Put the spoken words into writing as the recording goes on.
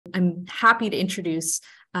I'm happy to introduce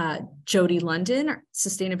Jody London,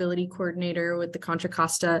 Sustainability Coordinator with the Contra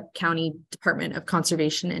Costa County Department of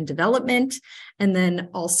Conservation and Development, and then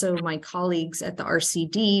also my colleagues at the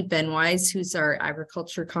RCD, Ben Weise, who's our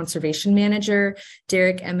Agriculture Conservation Manager,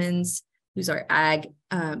 Derek Emmons, who's our Ag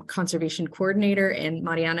Conservation Coordinator, and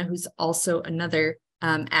Marianna, who's also another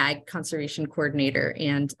Ag Conservation Coordinator.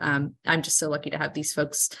 And I'm just so lucky to have these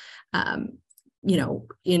folks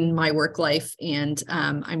in my work life. And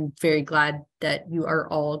I'm very glad that you are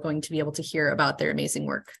all going to be able to hear about their amazing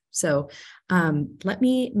work. So let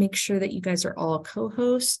me make sure that you guys are all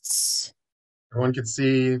co-hosts. Everyone can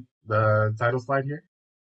see the title slide here?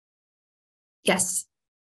 Yes.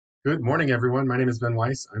 Good morning, everyone. My name is Ben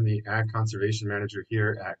Weise. I'm the Ag Conservation Manager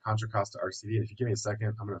here at Contra Costa RCD. And if you give me a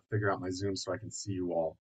second, I'm going to figure out my Zoom so I can see you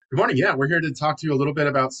all. Good morning. Yeah, we're here to talk to you a little bit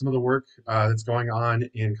about some of the work that's going on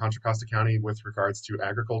in Contra Costa County with regards to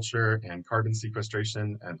agriculture and carbon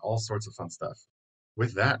sequestration and all sorts of fun stuff.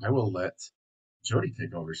 With that, I will let Jody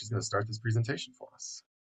take over. She's going to start this presentation for us.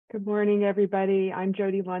 Good morning, everybody. I'm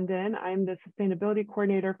Jody London. I'm the Sustainability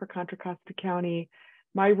Coordinator for Contra Costa County.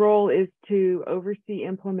 My role is to oversee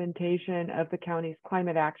implementation of the county's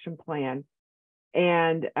climate action plan.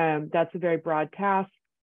 And that's a very broad task.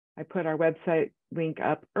 I put our website link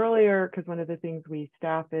up earlier because one of the things we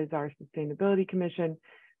staff is our Sustainability Commission.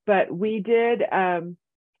 But we did,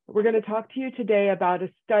 we're going to talk to you today about a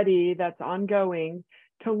study that's ongoing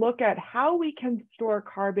to look at how we can store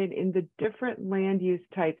carbon in the different land use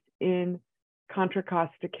types in Contra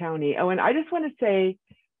Costa County. Oh, and I just want to say,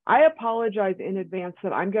 I apologize in advance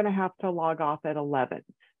that I'm going to have to log off at 11.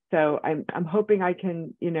 So I'm hoping I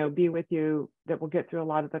can, be with you, that we'll get through a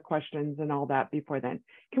lot of the questions and all that before then.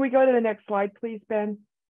 Can we go to the next slide, please, Ben?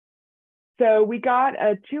 So we got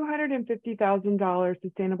a $250,000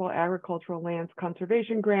 Sustainable Agricultural Lands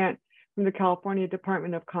Conservation Grant from the California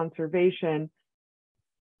Department of Conservation.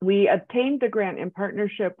 We obtained the grant in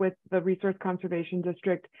partnership with the Resource Conservation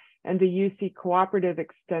District and the UC Cooperative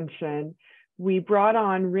Extension. We brought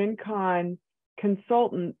on Rincon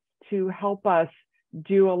consultants to help us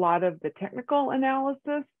do a lot of the technical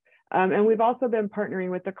analysis. And we've also been partnering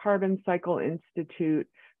with the Carbon Cycle Institute,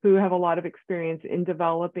 who have a lot of experience in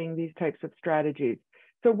developing these types of strategies.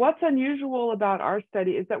 So what's unusual about our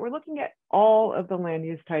study is that we're looking at all of the land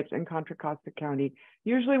use types in Contra Costa County.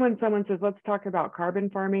 Usually when someone says, let's talk about carbon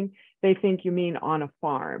farming, they think you mean on a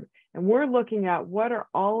farm. And we're looking at what are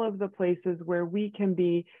all of the places where we can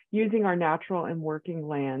be using our natural and working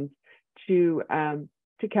lands to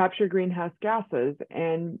capture greenhouse gases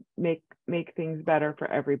and make things better for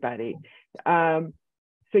everybody.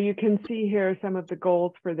 So you can see here some of the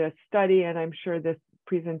goals for this study, and I'm sure this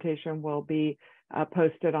presentation will be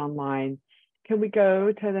posted online. Can we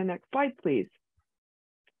go to the next slide, please?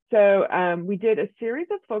 So we did a series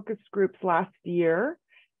of focus groups last year,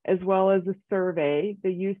 as well as a survey. The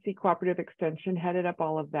UC Cooperative Extension headed up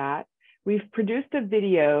all of that. We've produced a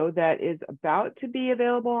video that is about to be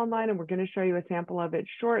available online, and we're going to show you a sample of it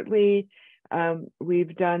shortly.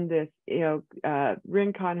 We've done this,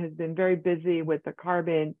 Rincon has been very busy with the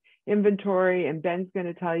carbon inventory, and Ben's going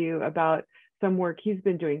to tell you about some work he's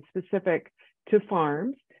been doing specific to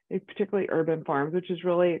farms, particularly urban farms, which is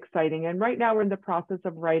really exciting. And right now we're in the process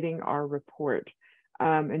of writing our report.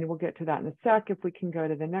 And we'll get to that in a sec. If we can go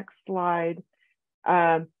to the next slide.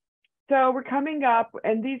 So we're coming up,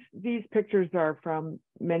 and these pictures are from,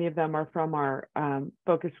 many of them are from our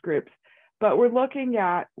focus groups, but we're looking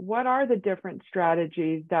at what are the different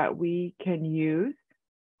strategies that we can use.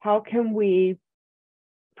 How can we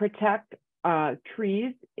protect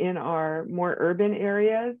trees in our more urban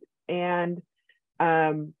areas and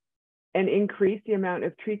increase the amount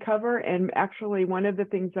of tree cover? And actually, one of the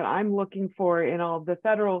things that I'm looking for in all of the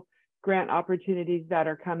federal grant opportunities that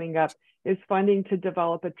are coming up is funding to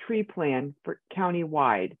develop a tree plan for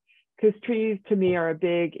county-wide, because trees to me are a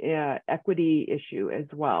big equity issue as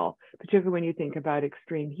well, particularly when you think about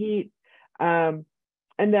extreme heat. And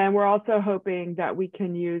then we're also hoping that we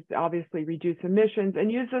can use, obviously, reduce emissions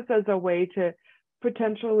and use this as a way to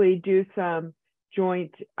potentially do some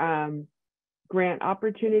joint grant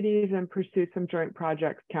opportunities and pursue some joint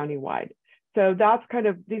projects countywide. So that's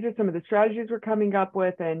these are some of the strategies we're coming up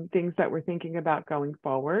with and things that we're thinking about going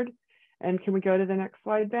forward. And can we go to the next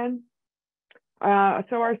slide, Ben? So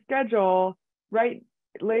our schedule,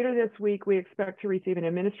 later this week, we expect to receive an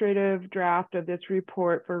administrative draft of this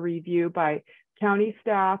report for review by county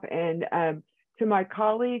staff. And to my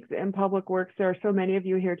colleagues in Public Works, there are so many of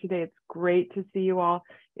you here today. It's great to see you all.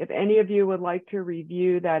 If any of you would like to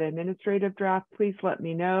review that administrative draft, please let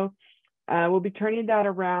me know. We'll be turning that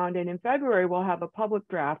around, and in February, we'll have a public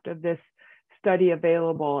draft of this study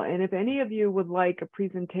available. And if any of you would like a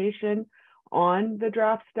presentation on the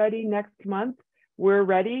draft study next month, we're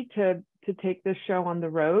ready to take this show on the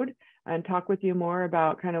road and talk with you more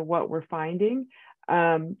about kind of what we're finding.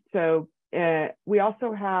 We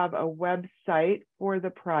also have a website for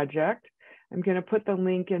the project. I'm going to put the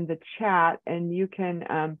link in the chat, and you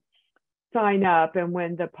can sign up. And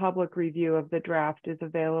when the public review of the draft is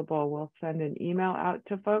available, we'll send an email out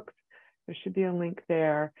to folks. There should be a link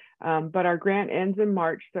there. But our grant ends in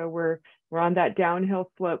March, so we're on that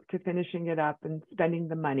downhill slope to finishing it up and spending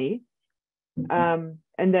the money.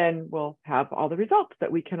 And then we'll have all the results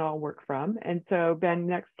that we can all work from. And so, Ben,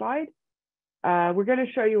 next slide. We're going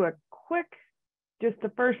to show you a quick,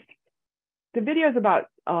 the video is about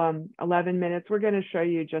 11 minutes. We're going to show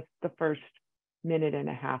you just the first minute and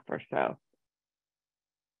a half or so.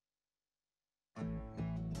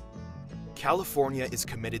 California is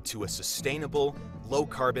committed to a sustainable,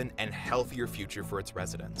 low-carbon, and healthier future for its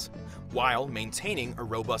residents, while maintaining a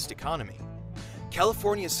robust economy.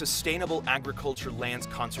 California's Sustainable Agriculture Lands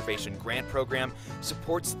Conservation Grant Program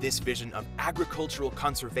supports this vision of agricultural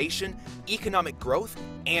conservation, economic growth,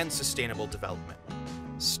 and sustainable development.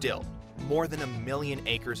 Still, more than 1 million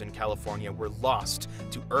acres in California were lost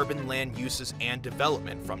to urban land uses and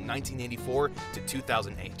development from 1984 to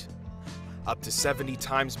 2008. Up to 70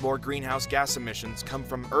 times more greenhouse gas emissions come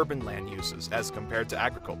from urban land uses as compared to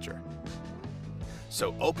agriculture.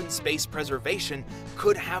 So open space preservation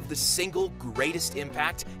could have the single greatest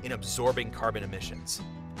impact in absorbing carbon emissions.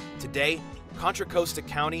 Today, Contra Costa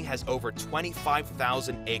County has over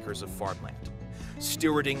 25,000 acres of farmland.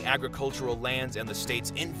 Stewarding agricultural lands and the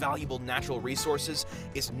state's invaluable natural resources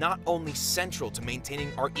is not only central to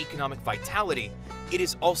maintaining our economic vitality, it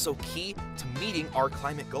is also key to meeting our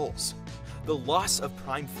climate goals. The loss of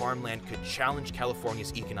prime farmland could challenge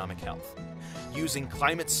California's economic health. Using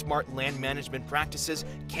climate-smart land management practices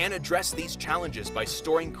can address these challenges by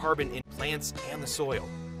storing carbon in plants and the soil.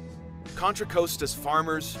 Contra Costa's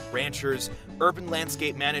farmers, ranchers, urban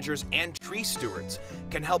landscape managers, and tree stewards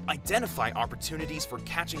can help identify opportunities for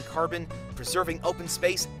catching carbon, preserving open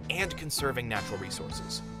space, and conserving natural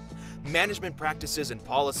resources. Management practices and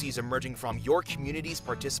policies emerging from your community's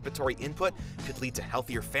participatory input could lead to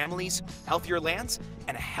healthier families, healthier lands,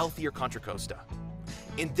 and a healthier Contra Costa.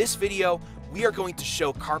 In this video, we are going to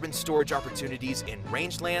show carbon storage opportunities in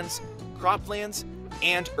rangelands, croplands,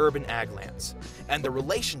 and urban ag lands, and the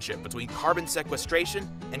relationship between carbon sequestration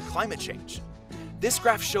and climate change. This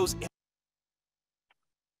graph shows...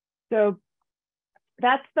 So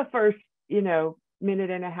that's the first, minute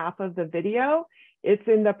and a half of the video. It's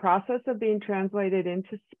in the process of being translated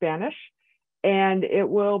into Spanish, and it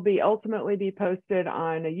will ultimately be posted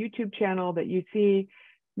on a YouTube channel that UC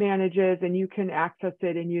manages, and you can access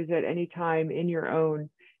it and use it anytime in your own,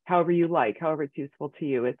 however you like, however it's useful to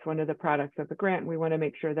you. It's one of the products of the grant. We want to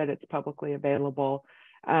make sure that it's publicly available.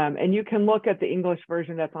 And you can look at the English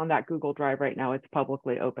version that's on that Google Drive right now. It's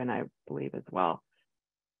publicly open, I believe, as well.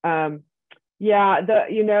 I'm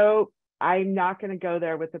not going to go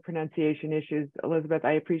there with the pronunciation issues, Elizabeth.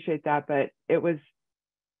 I appreciate that, but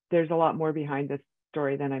there's a lot more behind this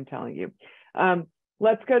story than I'm telling you.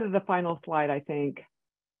 Let's go to the final slide, I think,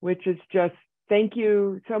 which is just, thank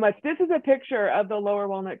you so much. This is a picture of the Lower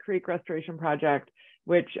Walnut Creek Restoration Project,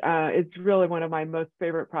 which is really one of my most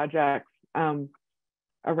favorite projects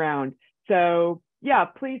around. So yeah,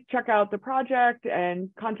 please check out the project and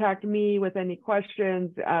contact me with any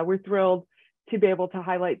questions. We're thrilled to be able to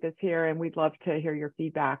highlight this here, and we'd love to hear your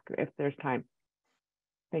feedback if there's time.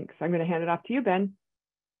 Thanks. I'm going to hand it off to you, Ben.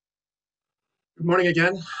 Good morning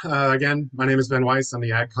again. My name is Ben Weise. I'm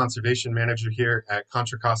the Ag Conservation Manager here at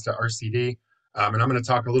Contra Costa RCD. And I'm going to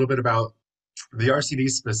talk a little bit about the RCD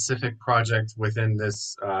specific project within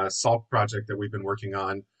this SALT project that we've been working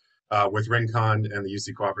on with Rincon and the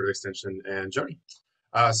UC Cooperative Extension and Jody.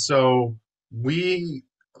 So we,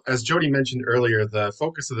 as Jody mentioned earlier, the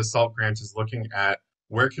focus of the SALT grant is looking at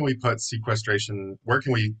where can we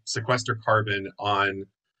sequester carbon on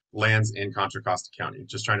lands in Contra Costa County,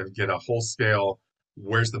 just trying to get a whole scale,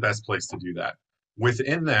 where's the best place to do that.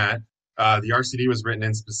 Within that, the RCD was written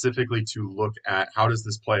in specifically to look at how does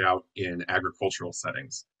this play out in agricultural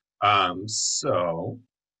settings. So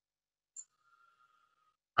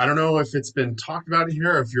I don't know if it's been talked about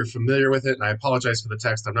here or if you're familiar with it, and I apologize for the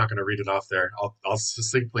text. I'm not going to read it off there. I'll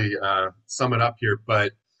succinctly sum it up here.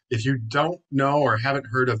 But if you don't know or haven't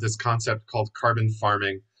heard of this concept called carbon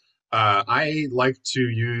farming, I like to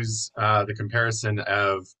use the comparison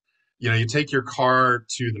of, you take your car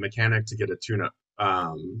to the mechanic to get a tune-up,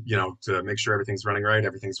 to make sure everything's running right,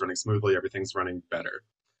 everything's running smoothly, everything's running better.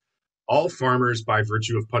 all farmers, by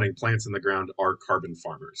virtue of putting plants in the ground, are carbon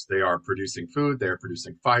farmers. They are producing food, they are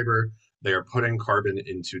producing fiber, they are putting carbon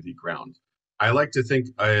into the ground. I like to think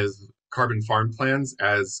as carbon farm plans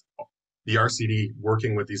as the RCD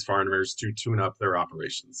working with these farmers to tune up their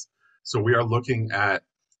operations. So we are looking at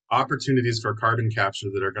opportunities for carbon capture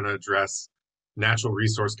that are going to address natural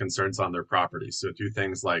resource concerns on their property. So do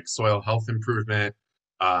things like soil health improvement,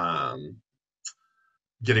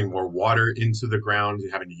 getting more water into the ground,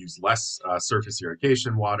 having to use less surface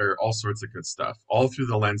irrigation water, all sorts of good stuff, all through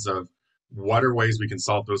the lens of what are ways we can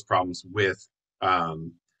solve those problems with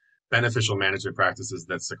beneficial management practices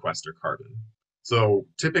that sequester carbon. So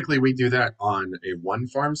typically we do that on a 1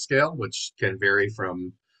 farm scale, which can vary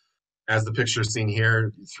from, as the picture is seen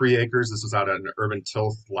here, 3 acres. This was out at an urban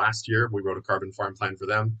tilth last year. We wrote a carbon farm plan for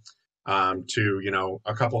them, to, you know,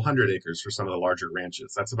 a couple hundred acres for some of the larger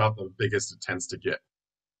ranches. That's about the biggest it tends to get.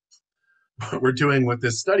 What we're doing with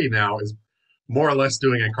this study now is more or less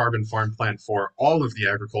doing a carbon farm plan for all of the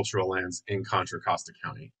agricultural lands in Contra Costa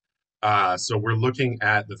County. So we're looking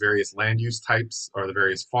at the various land use types or the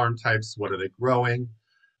various farm types. What are they growing?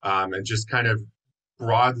 And just kind of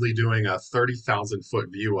broadly doing a 30,000 foot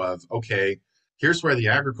view of, okay, here's where the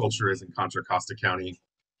agriculture is in Contra Costa County.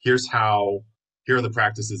 Here are the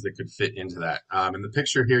practices that could fit into that. In the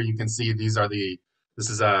picture here, you can see this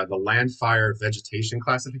is the land fire vegetation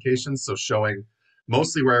classification. So showing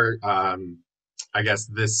mostly where, I guess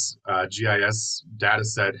this GIS data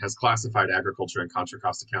set has classified agriculture in Contra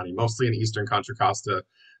Costa County, mostly in eastern Contra Costa,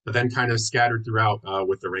 but then kind of scattered throughout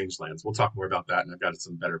with the rangelands. We'll talk more about that, and I've got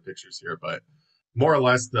some better pictures here. But more or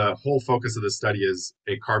less, the whole focus of the study is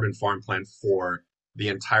a carbon farm plan for the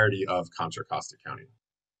entirety of Contra Costa County.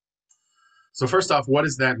 So first off, what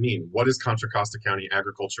does that mean? What does Contra Costa County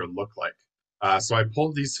agriculture look like? So I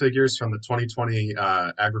pulled these figures from the 2020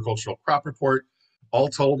 agricultural crop report. All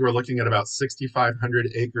told, we're looking at about 6,500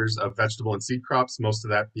 acres of vegetable and seed crops, most of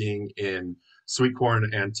that being in sweet corn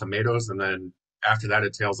and tomatoes. And then after that,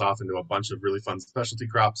 it tails off into a bunch of really fun specialty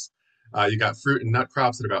crops. You got fruit and nut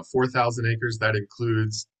crops at about 4,000 acres. That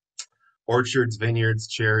includes orchards, vineyards,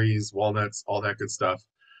 cherries, walnuts, all that good stuff.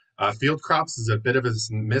 Field crops is a bit of a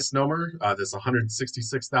misnomer. This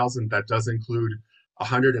 166,000, that does include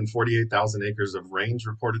 148,000 acres of range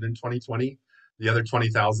reported in 2020. The other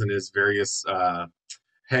 20,000 is various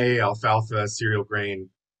hay, alfalfa, cereal grain,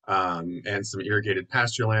 and some irrigated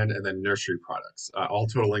pasture land, and then nursery products, all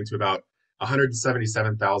totaling to about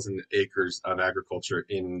 177,000 acres of agriculture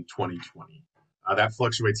in 2020. That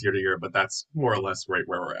fluctuates year to year, but that's more or less right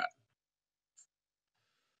where we're at.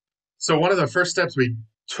 So one of the first steps we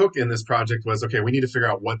took in this project was, okay, we need to figure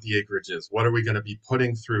out what the acreage is. What are we going to be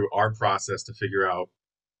putting through our process to figure out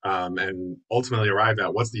and ultimately arrive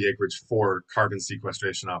at what's the acreage for carbon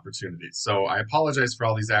sequestration opportunities. So I apologize for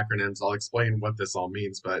all these acronyms. I'll explain what this all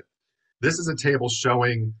means, but this is a table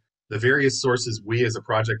showing the various sources we as a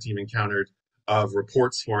project team encountered of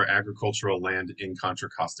reports for agricultural land in Contra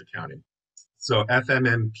Costa County. So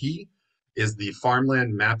FMMP is the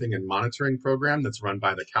Farmland Mapping and Monitoring Program that's run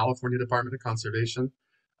by the California Department of Conservation.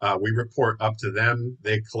 We report up to them.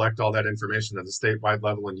 They collect all that information at the statewide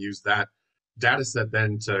level and use that data set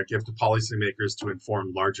then to give to policymakers to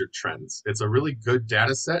inform larger trends. It's a really good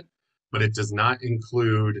data set, but it does not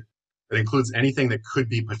include, it includes anything that could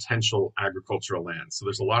be potential agricultural land. So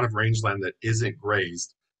there's a lot of rangeland that isn't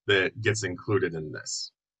grazed that gets included in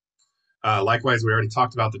this. Likewise, we already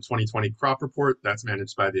talked about the 2020 crop report. That's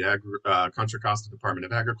managed by the Contra Costa Department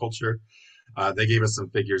of Agriculture. They gave us some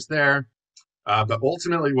figures there. But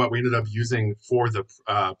ultimately, what we ended up using for the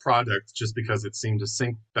product, just because it seemed to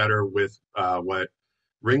sync better with what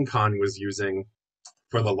Rincon was using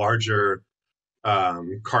for the larger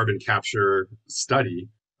carbon capture study,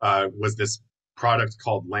 was this product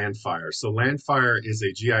called Landfire. So Landfire is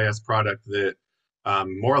a GIS product that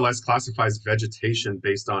more or less classifies vegetation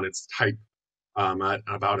based on its type at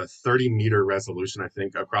about a 30-meter resolution, I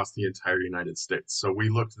think, across the entire United States. So we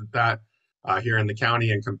looked at that here in the county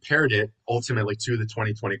and compared it ultimately to the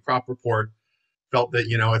 2020 crop report. Felt that,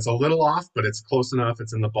 you know, it's a little off, but it's close enough.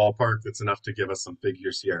 It's in the ballpark. That's enough to give us some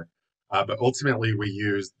figures here. But ultimately, we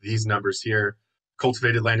used these numbers here.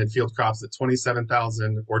 Cultivated land and field crops at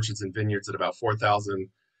 27,000, orchards and vineyards at about 4,000.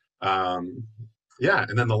 Yeah,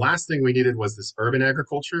 and then the last thing we needed was this urban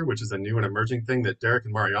agriculture, which is a new and emerging thing that Derek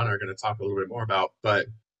and Marianna are going to talk a little bit more about, but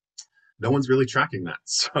no one's really tracking that.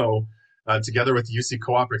 So together with UC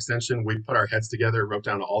Co-op Extension, we put our heads together, wrote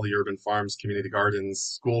down all the urban farms, community gardens,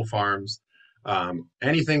 school farms,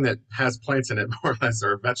 anything that has plants in it, more or less,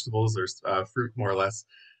 or vegetables or fruit, more or less,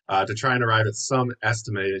 to try and arrive at some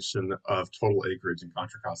estimation of total acreage in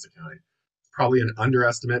Contra Costa County. probably an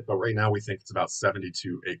underestimate, but right now we think it's about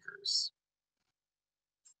 72 acres.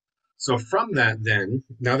 So from that then,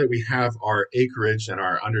 now that we have our acreage and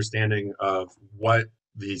our understanding of what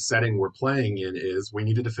the setting we're playing in is, we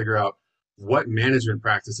needed to figure out what management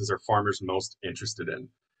practices are farmers most interested in.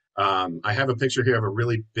 I have a picture here of a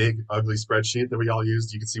really big, ugly spreadsheet that we all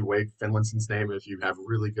used. You can see Wade Finlanson's name if you have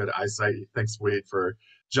really good eyesight. Thanks, Wade, for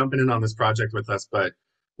jumping in on this project with us. But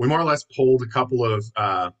we more or less polled a couple of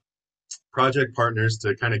project partners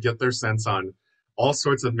to kind of get their sense on all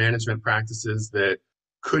sorts of management practices that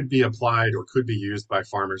could be applied or could be used by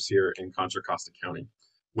farmers here in Contra Costa County.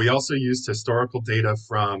 We also used historical data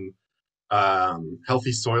from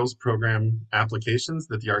Healthy Soils Program applications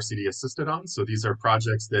that the RCD assisted on. So these are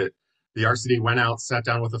projects that the RCD went out, sat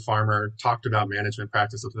down with a farmer, talked about management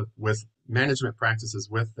practices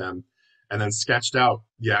with them, and then sketched out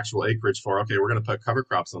the actual acreage for, okay, we're going to put cover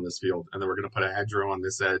crops on this field, and then we're going to put a hedgerow on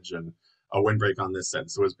this edge and a windbreak on this end.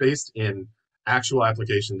 So it was based in actual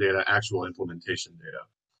application data, actual implementation data.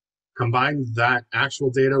 Combine that actual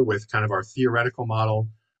data with kind of our theoretical model,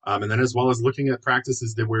 and then as well as looking at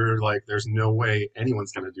practices that we're like, there's no way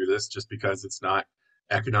anyone's going to do this just because it's not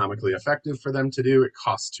economically effective for them to do. It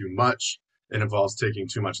costs too much. It involves taking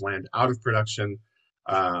too much land out of production.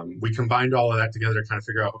 We combined all of that together to kind of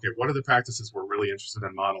figure out, okay, what are the practices we're really interested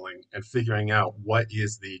in modeling and figuring out what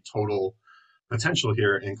is the total potential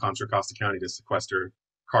here in Contra Costa County to sequester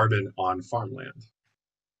carbon on farmland.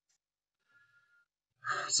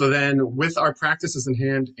 So then with our practices in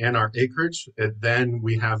hand and our acreage, then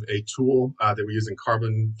we have a tool that we use in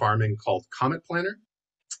carbon farming called Comet Planner.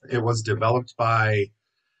 It was developed by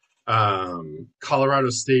Colorado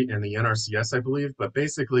State and the NRCS, I believe, but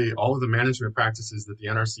basically all of the management practices that the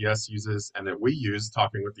NRCS uses and that we use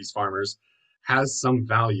talking with these farmers has some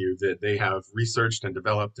value that they have researched and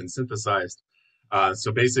developed and synthesized.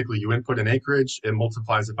 So basically you input an acreage, it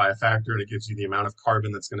multiplies it by a factor, and it gives you the amount of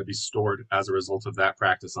carbon that's going to be stored as a result of that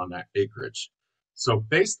practice on that acreage. So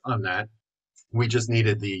based on that, we just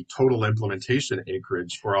needed the total implementation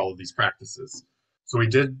acreage for all of these practices. So we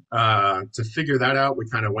did, to figure that out, we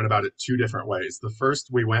kind of went about it two different ways. The first,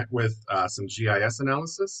 we went with some GIS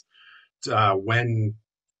analysis when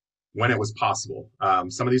it was possible.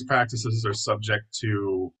 Some of these practices are subject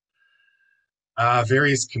to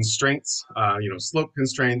various constraints, slope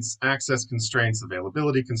constraints, access constraints,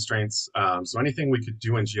 availability constraints. So anything we could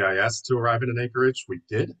do in GIS to arrive at an acreage, we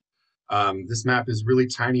did. This map is really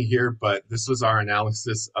tiny here, but this was our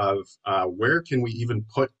analysis of where can we even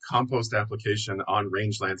put compost application on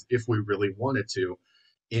rangelands if we really wanted to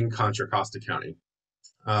in Contra Costa County.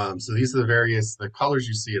 So these are the colors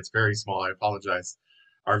you see, it's very small, I apologize,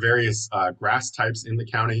 are various grass types in the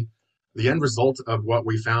county. The end result of what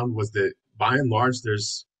we found was that by and large,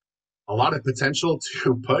 there's a lot of potential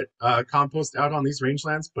to put compost out on these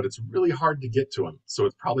rangelands, but it's really hard to get to them. So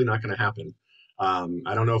it's probably not going to happen.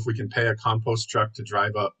 I don't know if we can pay a compost truck to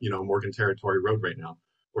drive up, Morgan Territory Road right now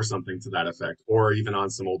or something to that effect, or even on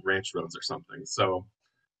some old ranch roads or something. So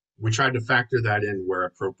we tried to factor that in where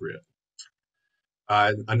appropriate.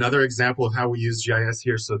 Another example of how we use GIS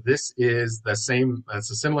here. So this is the same, it's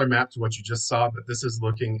a similar map to what you just saw, but this is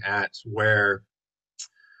looking at where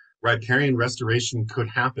riparian restoration could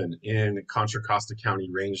happen in Contra Costa County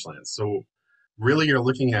rangelands. So really you're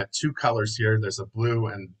looking at two colors here. There's a blue,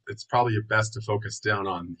 and it's probably best to focus down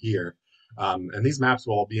on here. And these maps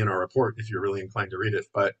will all be in our report if you're really inclined to read it.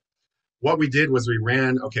 But what we did was we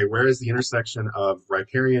ran, okay, where is the intersection of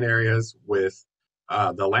riparian areas with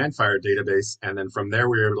the land fire database? And then from there,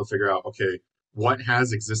 we were able to figure out, okay, what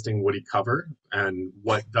has existing woody cover and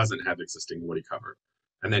what doesn't have existing woody cover?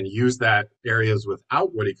 And then use that areas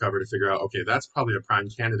without woody cover to figure out, okay, that's probably a prime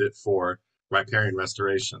candidate for riparian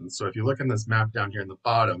restoration. So if you look in this map down here in the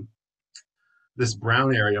bottom, this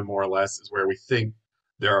brown area more or less is where we think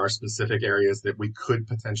there are specific areas that we could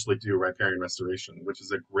potentially do riparian restoration, which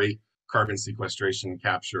is a great carbon sequestration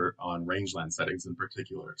capture on rangeland settings in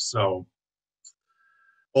particular. So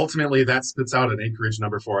ultimately that spits out an acreage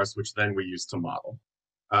number for us, which then we use to model.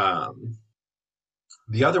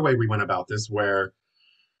 The other way we went about this, where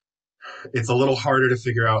it's a little harder to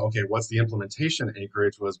figure out, okay, what's the implementation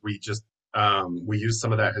acreage, was we used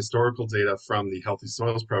some of that historical data from the Healthy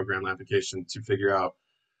Soils Program application to figure out,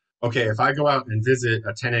 okay, if I go out and visit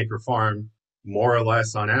a 10-acre farm, more or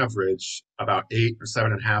less on average, about 8 or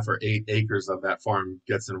 7.5 or 8 acres of that farm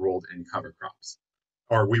gets enrolled in cover crops,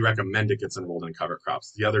 or we recommend it gets enrolled in cover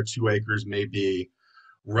crops. The other 2 acres may be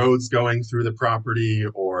roads going through the property,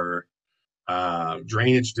 or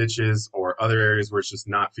drainage ditches, or other areas where it's just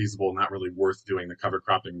not feasible, not really worth doing the cover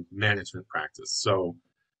cropping management practice. So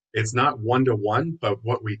It's not one-to-one, but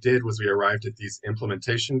what we did was we arrived at these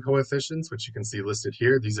implementation coefficients, which you can see listed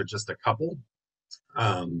here. These are just a couple,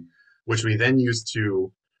 which we then used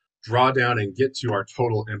to draw down and get to our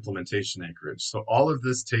total implementation acreage. So all of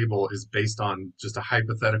this table is based on just a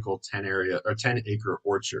hypothetical 10-acre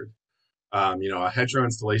orchard. A hedgerow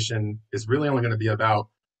installation is really only going to be about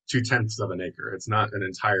 0.2 of an acre. It's not an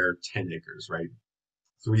entire 10 acres, right?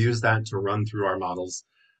 So we use that to run through our models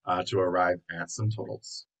to arrive at some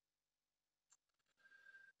totals.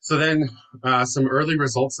 So then some early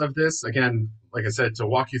results of this, again, like I said, to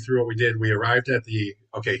walk you through what we did, we arrived at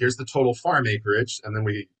okay, here's the total farm acreage, and then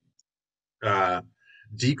we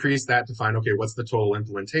decrease that to find, okay, what's the total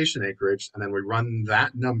implementation acreage? And then we run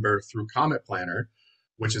that number through Comet Planner,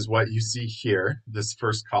 which is what you see here, this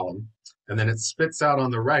first column. And then it spits out on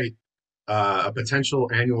the right a potential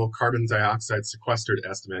annual carbon dioxide sequestered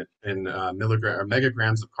estimate in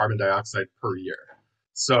megagrams of carbon dioxide per year.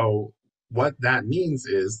 So what that means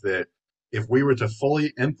is that if we were to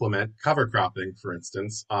fully implement cover cropping, for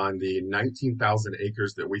instance, on the 19,000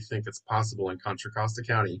 acres that we think it's possible in Contra Costa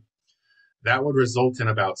County, that would result in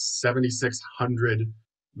about 7,600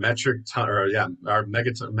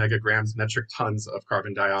 megagrams metric tons of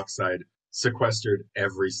carbon dioxide sequestered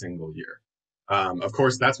every single year. Of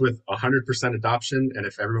course, that's with 100% adoption, and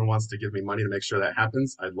if everyone wants to give me money to make sure that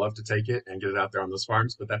happens, I'd love to take it and get it out there on those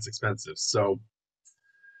farms, but that's expensive. So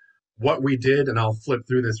what we did, and I'll flip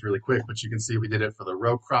through this really quick, but you can see we did it for the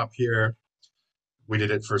row crop here. We did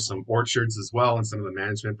it for some orchards as well, and some of the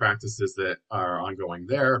management practices that are ongoing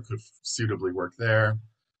there could suitably work there.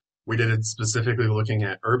 We did it specifically looking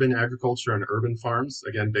at urban agriculture and urban farms,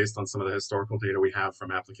 again, based on some of the historical data we have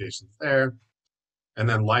from applications there. And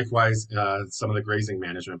then likewise, some of the grazing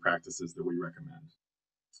management practices that we recommend.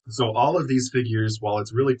 So all of these figures, while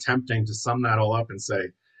it's really tempting to sum that all up and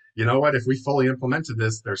say, you know what, if we fully implemented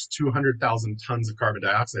this, there's 200,000 tons of carbon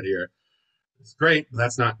dioxide here. It's great, but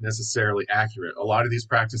that's not necessarily accurate. A lot of these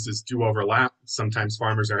practices do overlap. Sometimes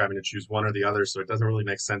farmers are having to choose one or the other, so it doesn't really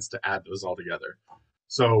make sense to add those all together.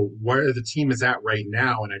 So where the team is at right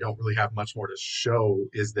now, and I don't really have much more to show,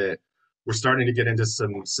 is that we're starting to get into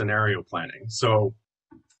some scenario planning. So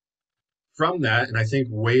from that, and I think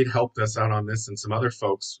Wade helped us out on this and some other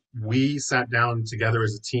folks, we sat down together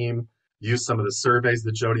as a team, used some of the surveys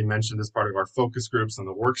that Jody mentioned as part of our focus groups and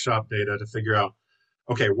the workshop data to figure out,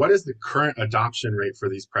 okay, what is the current adoption rate for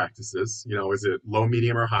these practices? Is it low,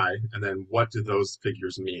 medium, or high? And then what do those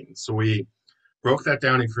figures mean? So we broke that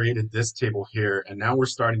down and created this table here. And now we're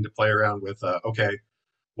starting to play around with, okay,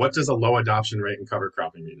 what does a low adoption rate in cover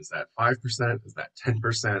cropping mean? Is that 5%? Is that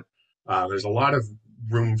 10%? There's a lot of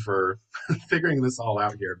room for figuring this all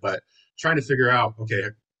out here, but trying to figure out, okay,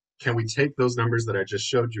 can we take those numbers that I just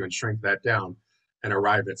showed you and shrink that down and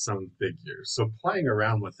arrive at some figures? So playing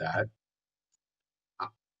around with that,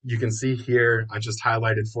 you can see here, I just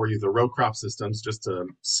highlighted for you the row crop systems just to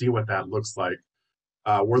see what that looks like.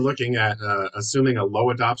 We're looking at assuming a low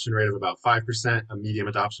adoption rate of about 5%, a medium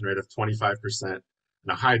adoption rate of 25%, and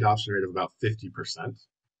a high adoption rate of about 50%.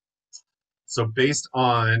 So based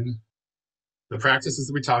on the practices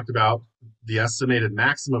that we talked about, the estimated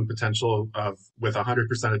maximum potential with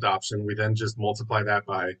 100% adoption, we then just multiply that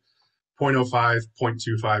by 0.05,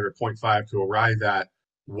 0.25, or 0.5 to arrive at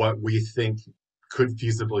what we think could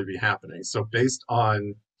feasibly be happening. So based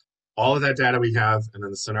on all of that data we have and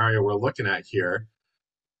then the scenario we're looking at here,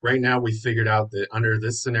 right now we figured out that under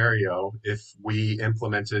this scenario, if we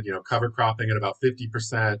implemented, cover cropping at about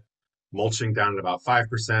 50%, mulching down at about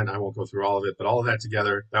 5%, I won't go through all of it, but all of that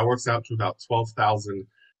together, that works out to about 12,000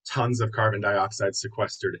 tons of carbon dioxide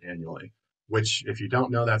sequestered annually, which, if you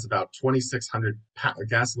don't know, that's about 2,600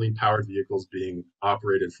 gasoline-powered vehicles being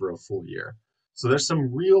operated for a full year. So there's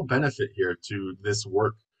some real benefit here to this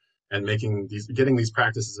work and getting these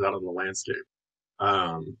practices out of the landscape.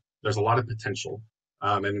 There's a lot of potential.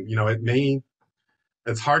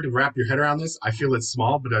 It's hard to wrap your head around this. I feel it's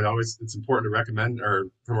small, but it's important to recommend or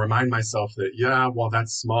to remind myself that, yeah, while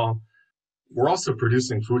that's small, we're also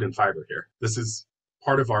producing food and fiber here. This is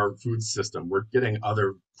part of our food system. We're getting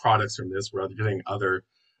other products from this. We're getting other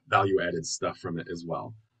value-added stuff from it as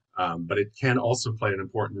well. But it can also play an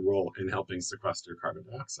important role in helping sequester carbon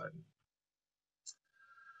dioxide.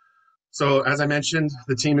 So as I mentioned,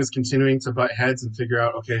 the team is continuing to butt heads and figure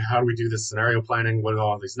out, okay, how do we do this scenario planning? What do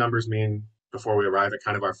all these numbers mean before we arrive at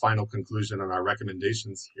kind of our final conclusion and our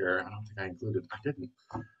recommendations here? I don't think I didn't.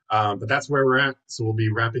 But that's where we're at. So we'll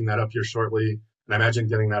be wrapping that up here shortly. And I imagine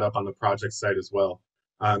getting that up on the project site as well.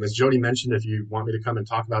 As Jody mentioned, if you want me to come and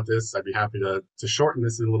talk about this, I'd be happy to shorten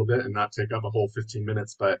this a little bit and not take up a whole 15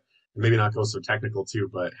 minutes. But maybe not go so technical too,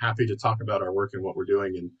 but happy to talk about our work and what we're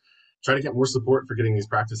doing and try to get more support for getting these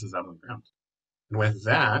practices out on the ground. And with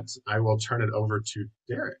that, I will turn it over to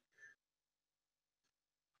Derek.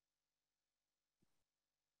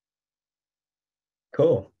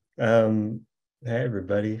 Cool. Hey,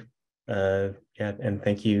 everybody. Yeah, and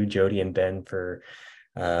thank you, Jody and Ben, for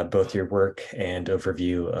both your work and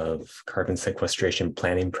overview of carbon sequestration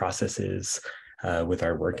planning processes with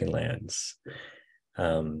our working lands.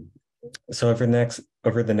 So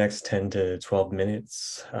over the next 10 to 12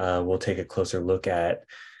 minutes, we'll take a closer look at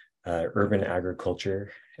urban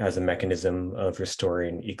agriculture as a mechanism of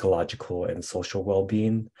restoring ecological and social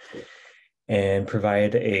well-being, and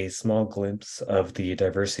provide a small glimpse of the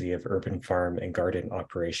diversity of urban farm and garden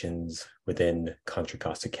operations within Contra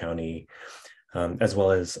Costa County, as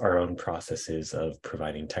well as our own processes of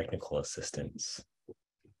providing technical assistance.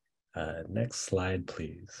 Next slide,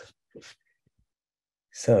 please.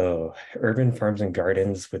 So, urban farms and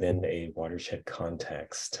gardens within a watershed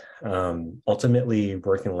context. Ultimately,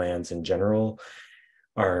 working lands in general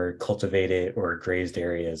are cultivated or grazed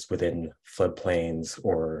areas within floodplains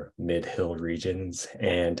or mid-hill regions.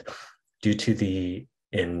 And due to the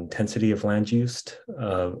intensity of land use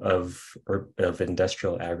of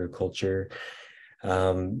industrial agriculture,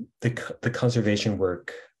 the conservation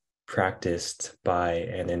work practiced by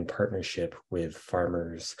and in partnership with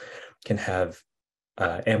farmers can have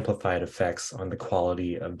amplified effects on the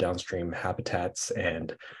quality of downstream habitats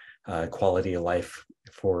and quality of life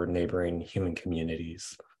for neighboring human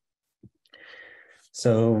communities.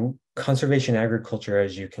 So conservation agriculture,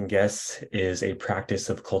 as you can guess, is a practice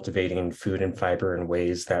of cultivating food and fiber in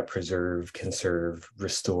ways that preserve, conserve,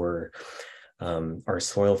 restore our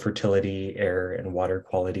soil fertility, air and water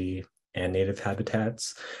quality, and native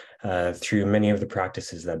habitats through many of the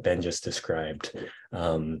practices that Ben just described,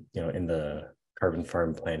 in the carbon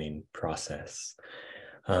farm planning process.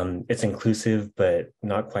 It's inclusive, but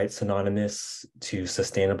not quite synonymous to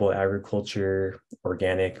sustainable agriculture,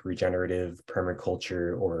 organic, regenerative,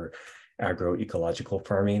 permaculture, or agroecological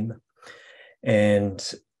farming.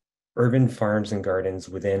 And urban farms and gardens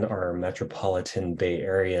within our metropolitan Bay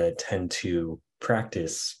Area tend to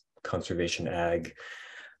practice conservation ag,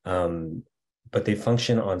 but they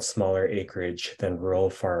function on smaller acreage than rural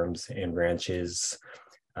farms and ranches.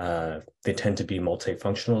 They tend to be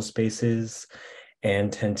multifunctional spaces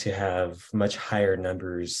and tend to have much higher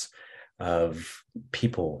numbers of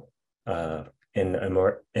people in a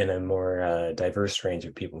more diverse range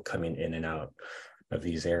of people coming in and out of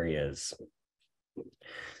these areas.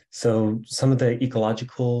 So some of the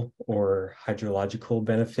ecological or hydrological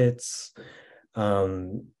benefits,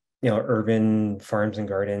 urban farms and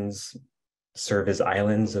gardens serve as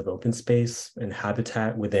islands of open space and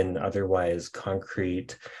habitat within otherwise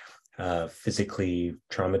concrete, physically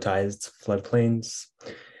traumatized floodplains.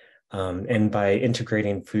 And by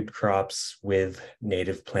integrating food crops with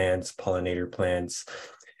native plants, pollinator plants,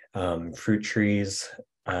 fruit trees,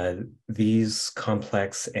 these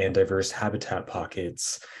complex and diverse habitat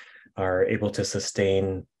pockets are able to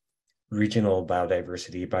sustain regional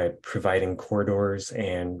biodiversity by providing corridors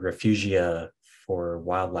and refugia for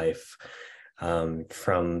wildlife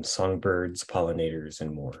from songbirds, pollinators,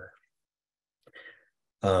 and more.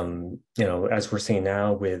 As we're seeing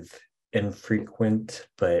now with infrequent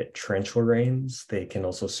but torrential rains, they can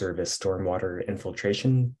also serve as stormwater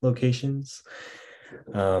infiltration locations.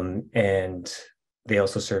 And they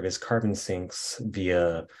also serve as carbon sinks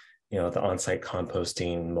via, the on-site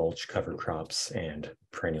composting, mulch, cover crops, and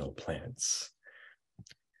perennial plants.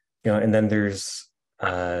 And then there's,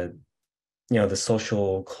 the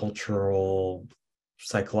social, cultural,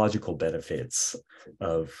 psychological benefits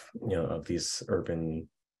of these urban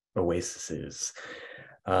oases.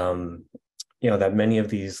 That many of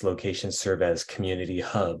these locations serve as community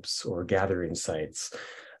hubs or gathering sites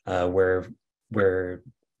where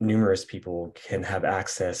numerous people can have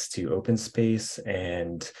access to open space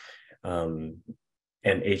and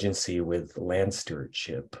agency with land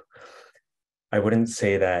stewardship. I wouldn't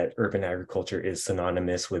say that urban agriculture is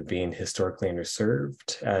synonymous with being historically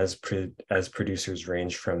underserved, as producers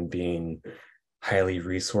range from being highly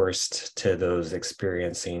resourced to those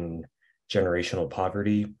experiencing generational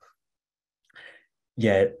poverty.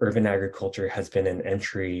 Yet urban agriculture has been an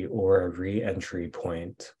entry or a re-entry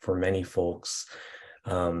point for many folks,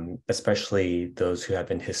 especially those who have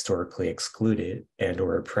been historically excluded and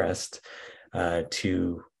or oppressed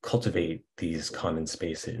to cultivate these common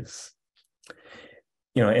spaces.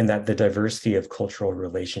 And that the diversity of cultural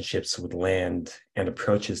relationships with land and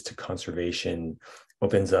approaches to conservation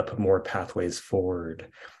opens up more pathways forward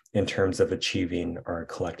in terms of achieving our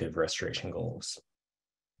collective restoration goals.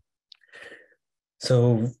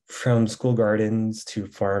 So from school gardens to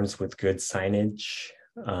farms with good signage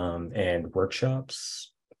and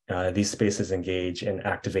workshops, these spaces engage and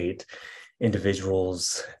activate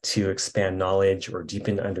individuals to expand knowledge or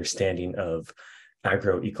deepen understanding of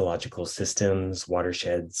agroecological systems,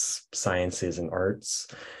 watersheds, sciences, and arts,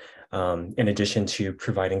 in addition to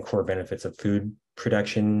providing core benefits of food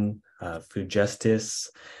production, food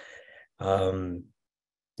justice, and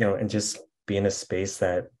just be in a space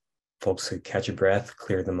that folks could catch a breath,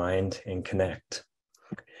 clear the mind, and connect.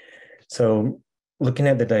 So looking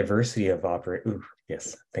at the diversity of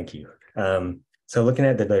yes, thank you. So looking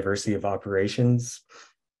at the diversity of operations,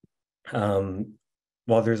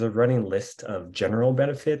 while there's a running list of general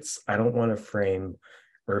benefits, I don't want to frame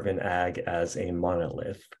urban ag as a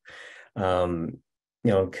monolith.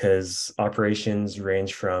 Because operations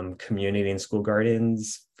range from community and school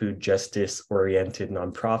gardens, food justice oriented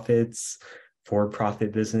nonprofits,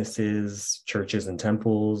 for-profit businesses, churches and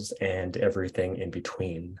temples, and everything in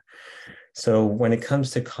between. So when it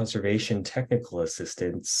comes to conservation technical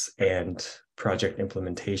assistance and project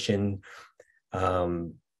implementation,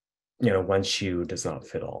 one shoe does not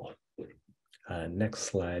fit all. Next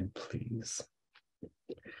slide, please.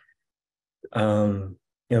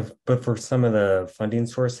 But for some of the funding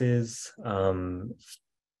sources,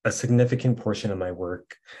 a significant portion of my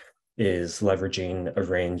work is leveraging a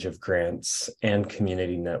range of grants and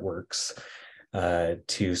community networks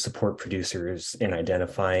to support producers in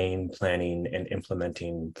identifying, planning, and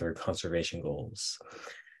implementing their conservation goals.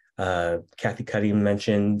 Kathy Cuddy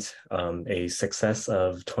mentioned a success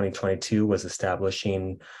of 2022 was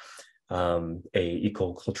establishing a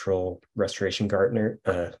ecocultural restoration garden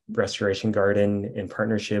in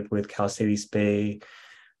partnership with Cal State East Bay,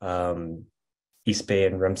 East Bay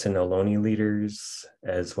and Remsen Ohlone leaders,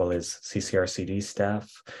 as well as CCRCD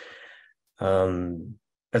staff,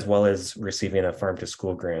 as well as receiving a farm to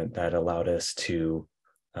school grant that allowed us to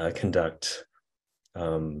conduct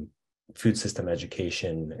food system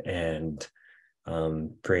education and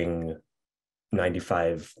bring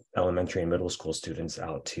 95 elementary and middle school students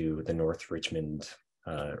out to the North Richmond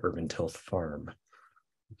Urban Tilth Farm.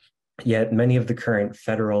 Yet many of the current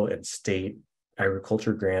federal and state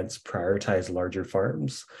agriculture grants prioritize larger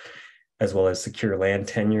farms, as well as secure land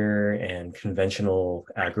tenure and conventional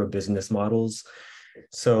agribusiness models.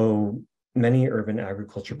 So many urban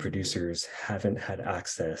agriculture producers haven't had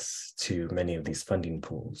access to many of these funding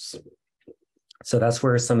pools. So that's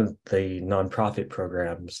where some of the nonprofit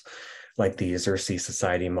programs like the Xerces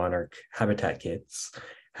Society Monarch Habitat Kits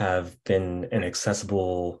have been an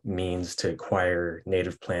accessible means to acquire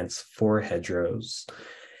native plants for hedgerows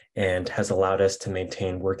and has allowed us to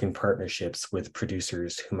maintain working partnerships with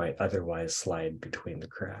producers who might otherwise slide between the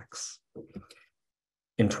cracks.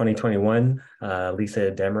 In 2021,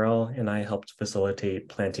 Lisa Damerel and I helped facilitate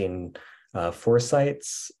planting 4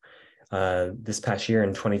 sites. This past year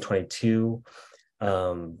in 2022,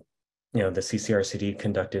 the CCRCD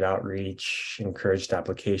conducted outreach, encouraged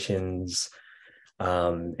applications,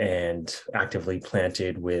 and actively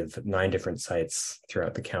planted with 9 different sites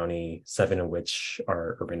throughout the county, 7 of which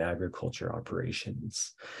are urban agriculture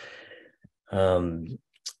operations. And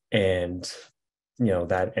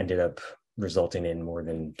that ended up resulting in more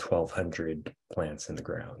than 1,200 plants in the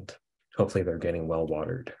ground. Hopefully they're getting well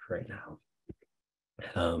watered right now.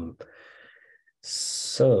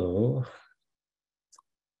 So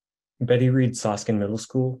Betty Reed Soskin Middle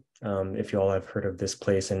School, if you all have heard of this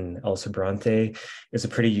place in El Sobrante, is a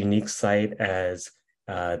pretty unique site as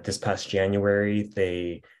this past January,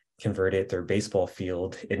 they converted their baseball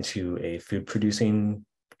field into a food producing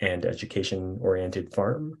and education oriented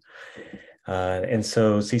farm. And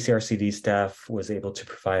so CCRCD staff was able to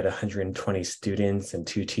provide 120 students and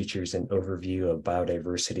 2 teachers an overview of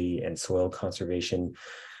biodiversity and soil conservation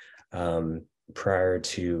prior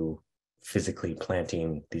to physically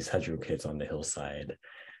planting these hedgerow kits on the hillside.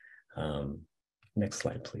 Next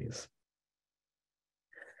slide, please.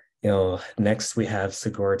 Next we have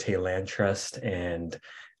Segorte Land Trust and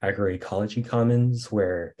Agroecology Commons,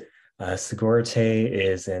 where Segorte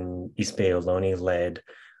is an East Bay Ohlone-led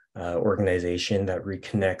organization that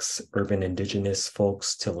reconnects urban indigenous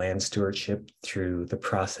folks to land stewardship through the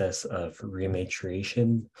process of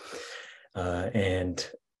rematriation. And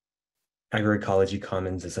Agroecology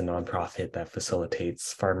Commons is a nonprofit that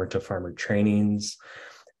facilitates farmer-to-farmer trainings,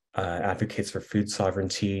 advocates for food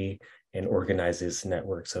sovereignty, and organizes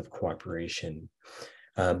networks of cooperation.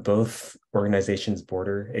 Both organizations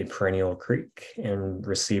border a perennial creek and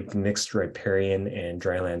receive mixed riparian and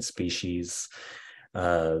dryland species,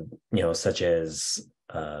 such as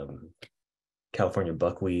California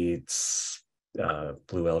buckwheats,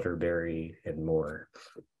 blue elderberry, and more.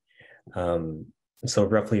 So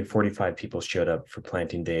roughly 45 people showed up for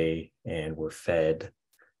planting day and were fed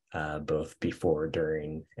both before,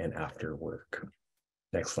 during, and after work.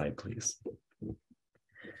 Next slide, please.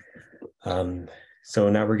 So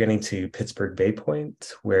now we're getting to Pittsburgh Bay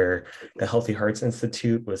Point, where the Healthy Hearts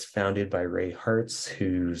Institute was founded by Ray Hartz,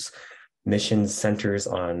 whose mission centers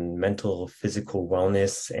on mental, physical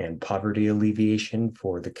wellness and poverty alleviation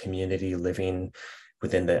for the community living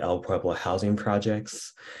within the El Pueblo housing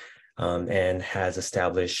projects, and has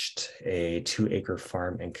established a 2-acre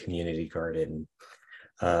farm and community garden.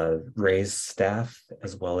 Ray's staff,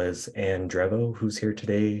 as well as Ann Drevo, who's here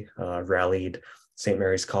today, rallied St.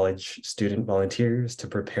 Mary's College student volunteers to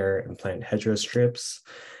prepare and plant hedgerow strips.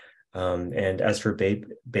 And as for Bay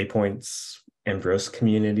Point's Ambrose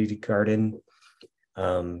Community Garden,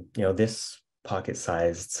 this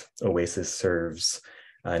pocket-sized oasis serves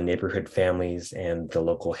neighborhood families and the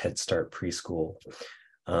local Head Start preschool.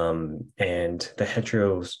 And the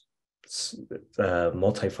hedgerows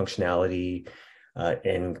multifunctionality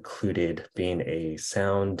included being a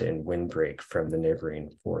sound and windbreak from the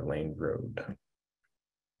neighboring 4-lane road.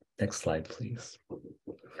 Next slide, please.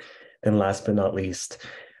 And last but not least,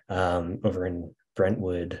 over in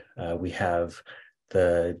Brentwood, we have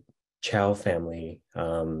the Chow family,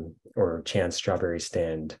 or Chan Strawberry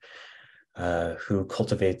Stand, who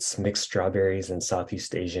cultivates mixed strawberries and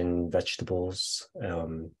Southeast Asian vegetables.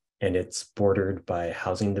 And it's bordered by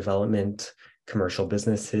housing development, commercial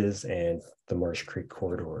businesses, and the Marsh Creek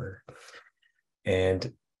corridor.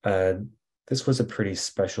 And this was a pretty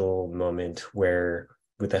special moment where,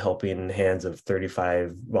 with the helping hands of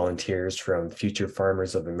 35 volunteers from Future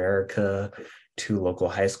Farmers of America, 2 local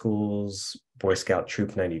high schools, Boy Scout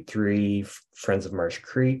Troop 93, Friends of Marsh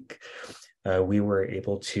Creek, we were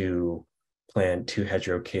able to plant 2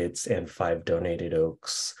 hedgerow kits and 5 donated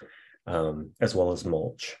oaks, as well as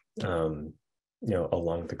mulch,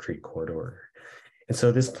 along the creek corridor. And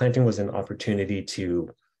so this planting was an opportunity to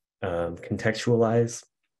contextualize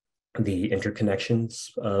the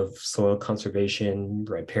interconnections of soil conservation,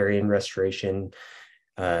 riparian restoration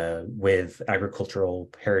with agricultural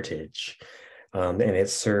heritage. And it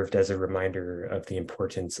served as a reminder of the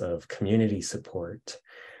importance of community support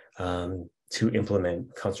to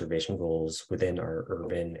implement conservation goals within our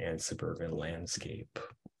urban and suburban landscape.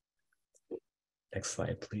 Next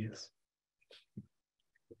slide, please.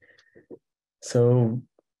 So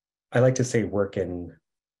I like to say work in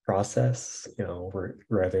process,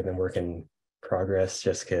 rather than work in progress,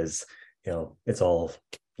 just because, it's all,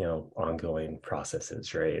 ongoing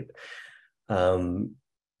processes, right?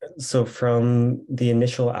 So from the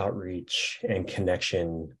initial outreach and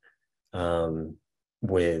connection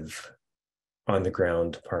with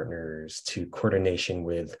on-the-ground partners to coordination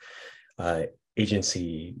with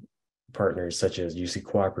agency partners such as UC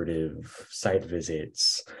Cooperative, site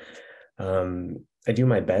visits, I do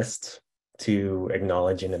my best to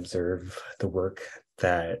acknowledge and observe the work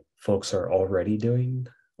that folks are already doing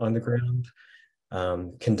on the ground,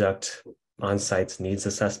 conduct on-site needs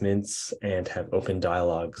assessments, and have open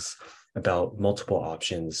dialogues about multiple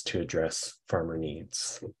options to address farmer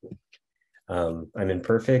needs. I'm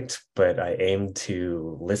imperfect, but I aim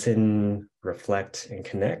to listen, reflect, and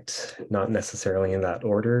connect, not necessarily in that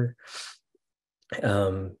order,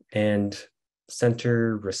 and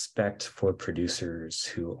center respect for producers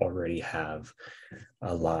who already have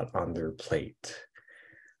a lot on their plate.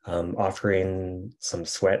 Offering some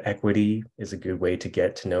sweat equity is a good way to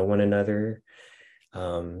get to know one another,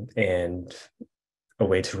 and a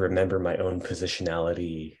way to remember my own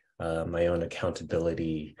positionality, my own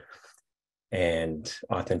accountability, and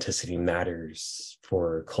authenticity matters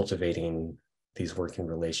for cultivating these working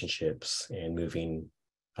relationships and moving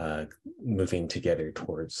together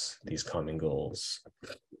towards these common goals.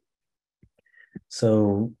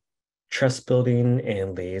 So trust building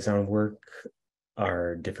and liaison work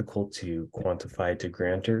are difficult to quantify to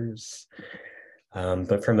grantors,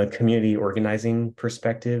 but from a community organizing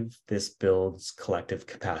perspective, this builds collective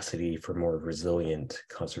capacity for more resilient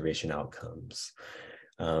conservation outcomes.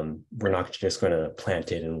 We're not just going to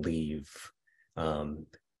plant it and leave.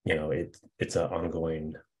 It's an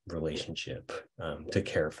ongoing relationship to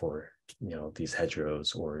care for these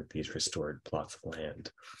hedgerows or these restored plots of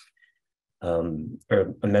land.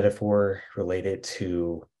 Or a metaphor related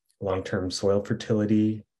to long-term soil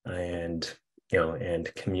fertility and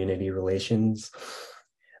community relations.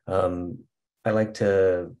 I like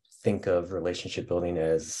to think of relationship building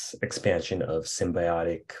as expansion of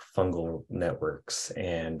symbiotic fungal networks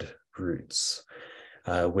and roots,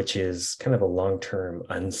 which is kind of a long-term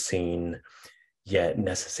unseen yet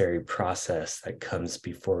necessary process that comes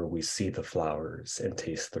before we see the flowers and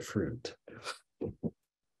taste the fruit.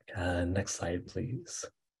 Next slide, please.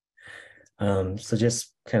 So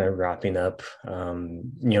just kind of wrapping up,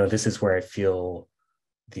 this is where I feel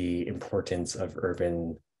the importance of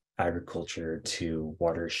urban agriculture to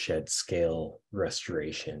watershed scale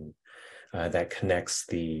restoration that connects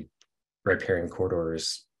the riparian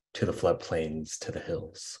corridors to the floodplains, to the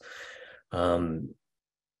hills.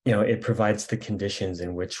 It provides the conditions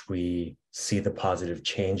in which we see the positive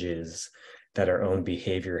changes that our own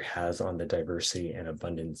behavior has on the diversity and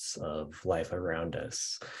abundance of life around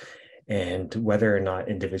us. And whether or not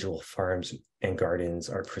individual farms and gardens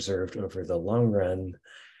are preserved over the long run,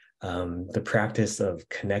 the practice of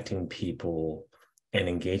connecting people and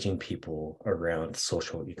engaging people around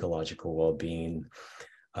social ecological well-being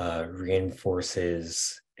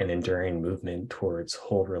reinforces an enduring movement towards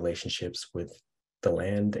whole relationships with the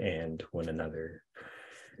land and one another.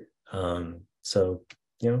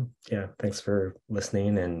 Thanks for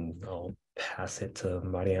listening, and I'll pass it to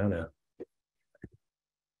Marianna.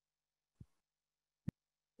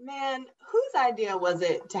 Man, whose idea was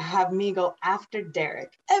it to have me go after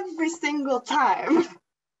Derek every single time?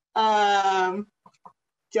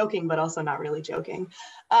 Joking, but also not really joking.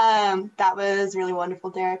 That was really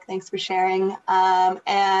wonderful, Derek. Thanks for sharing.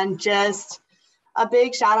 And just a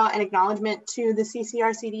big shout out and acknowledgement to the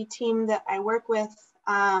CCRCD team that I work with.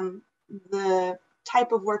 The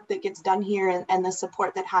type of work that gets done here and the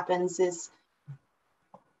support that happens is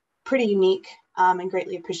pretty unique and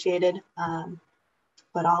greatly appreciated.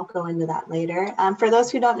 But I'll go into that later. For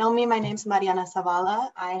those who don't know me, my name's Marianna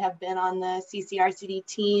Zavala. I have been on the CCRCD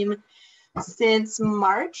team since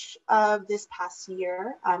March of this past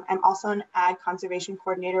year. I'm also an ag conservation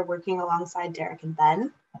coordinator working alongside Derek and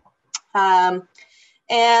Ben.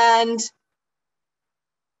 And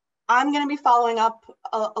I'm going to be following up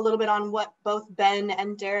a little bit on what both Ben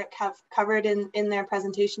and Derek have covered in their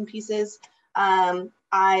presentation pieces.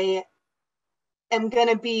 I am going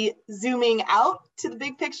to be zooming out to the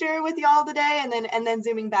big picture with y'all today, and then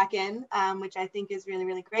zooming back in, which I think is really,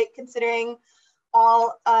 really great considering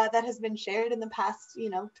all that has been shared in the past,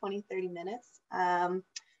 20, 30 minutes.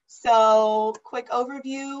 So quick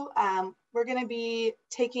overview, we're going to be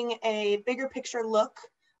taking a bigger picture look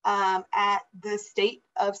at the state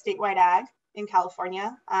of statewide ag in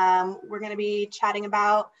California. We're going to be chatting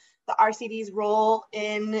about the RCD's role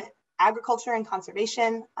in agriculture and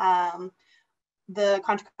conservation, the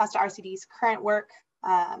Contra Costa RCD's current work,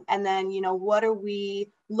 and then, what are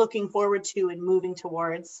we looking forward to and moving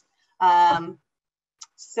towards?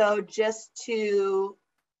 So just to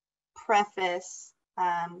preface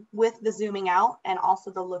with the zooming out and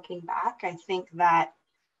also the looking back, I think that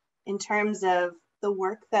in terms of the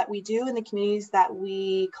work that we do in the communities that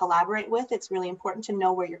we collaborate with, it's really important to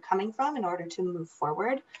know where you're coming from in order to move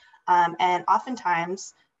forward. And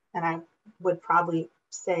oftentimes, and I would probably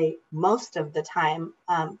say most of the time,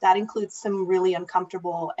 that includes some really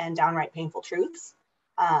uncomfortable and downright painful truths,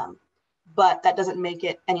 but that doesn't make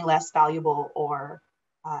it any less valuable or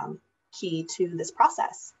key to this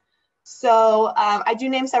process. So I do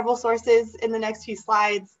name several sources in the next few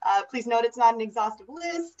slides. Please note it's not an exhaustive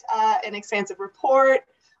list, an expansive report,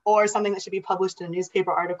 or something that should be published in a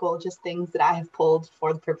newspaper article, just things that I have pulled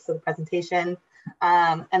for the purpose of the presentation.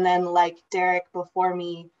 And then, like Derek before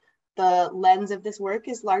me, the lens of this work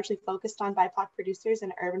is largely focused on BIPOC producers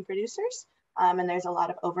and urban producers. And there's a lot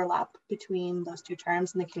of overlap between those two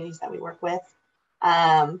terms in the communities that we work with.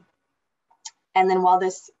 And then while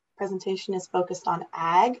this presentation is focused on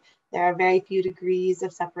ag, there are very few degrees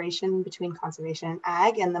of separation between conservation and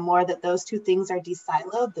ag. And the more that those two things are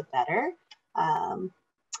de-siloed, the better.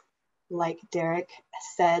 Like Derek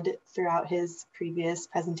said throughout his previous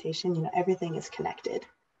presentation, everything is connected.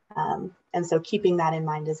 And so keeping that in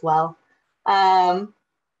mind as well.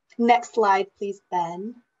 Next slide, please,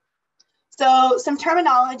 Ben. So some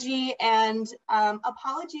terminology, and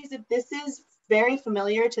apologies if this is very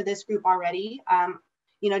familiar to this group already.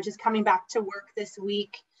 Just coming back to work this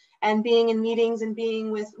week and being in meetings and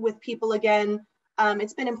being with people again,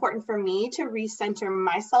 it's been important for me to recenter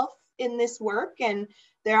myself in this work. And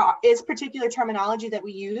there is particular terminology that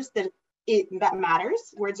we use that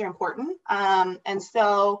matters. Words are important. And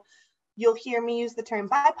so you'll hear me use the term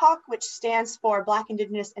BIPOC, which stands for Black,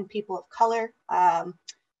 Indigenous, and People of Color.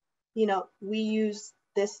 We use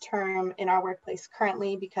this term in our workplace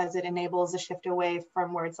currently because it enables a shift away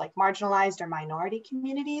from words like marginalized or minority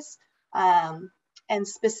communities. And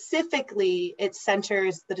specifically, it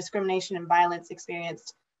centers the discrimination and violence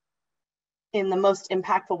experienced in the most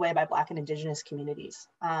impactful way by Black and Indigenous communities.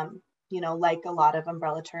 like a lot of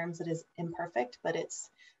umbrella terms, it is imperfect, but it's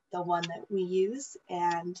the one that we use,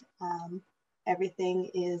 and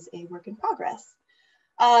everything is a work in progress.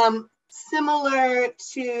 Similar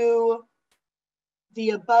to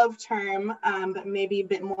the above term, but maybe a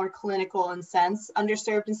bit more clinical in sense,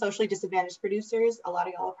 underserved and socially disadvantaged producers. A lot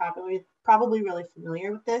of y'all are probably really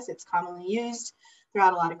familiar with this. It's commonly used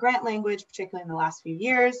throughout a lot of grant language, particularly in the last few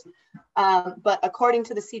years. But according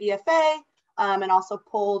to the CDFA, and also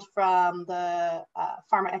pulled from the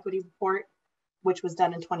Farmer Equity Report, which was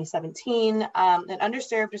done in 2017, an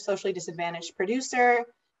underserved or socially disadvantaged producer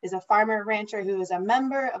is a farmer or rancher who is a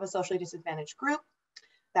member of a socially disadvantaged group.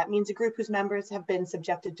 That means a group whose members have been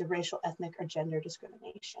subjected to racial, ethnic, or gender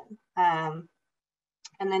discrimination. And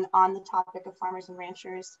then on the topic of farmers and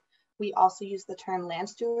ranchers, we also use the term land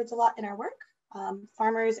stewards a lot in our work.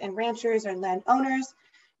 Farmers and ranchers or landowners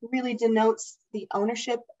really denotes the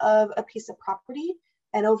ownership of a piece of property.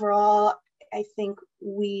 And overall, I think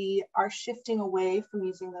we are shifting away from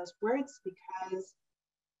using those words because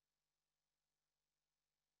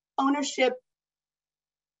ownership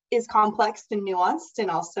is complex and nuanced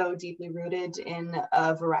and also deeply rooted in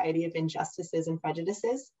a variety of injustices and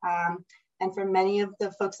prejudices. And for many of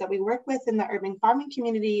the folks that we work with in the urban farming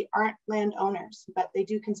community aren't landowners, but they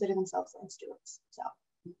do consider themselves land stewards. So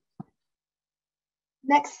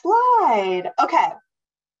next slide. Okay,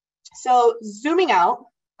 so zooming out,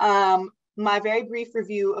 my very brief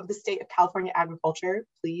review of the state of California agriculture.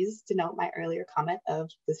 Please denote my earlier comment of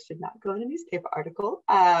this should not go in a newspaper article,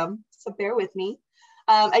 so bear with me.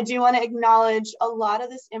 I do want to acknowledge a lot of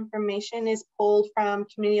this information is pulled from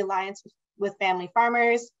Community Alliance with Family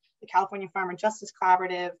Farmers, the California Farmer Justice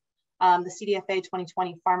Collaborative, the CDFA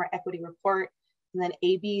 2020 Farmer Equity Report, and then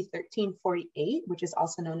AB 1348, which is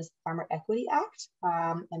also known as the Farmer Equity Act.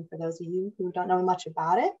 And for those of you who don't know much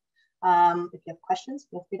about it, if you have questions,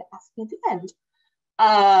 feel free to ask me at the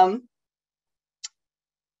end.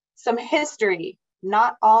 Some history.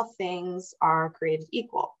 Not all things are created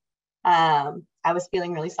equal. I was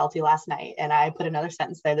feeling really salty last night and I put another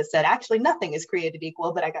sentence there that said, actually nothing is created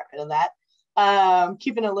equal, but I got rid of that.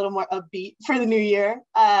 Keeping it a little more upbeat for the new year.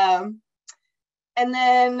 And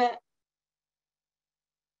then,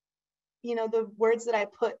 the words that I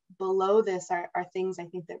put below this are things I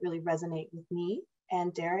think that really resonate with me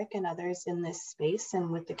and Derek and others in this space and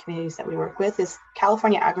with the communities that we work with. Is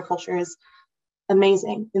California agriculture is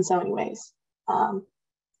amazing in so many ways.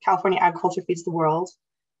 California agriculture feeds the world.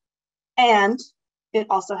 And it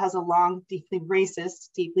also has a long, deeply racist,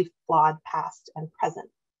 deeply flawed past and present.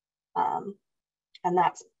 And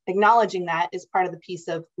that's acknowledging that is part of the piece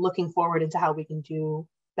of looking forward into how we can do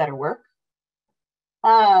better work.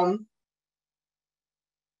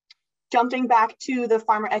 Jumping back to the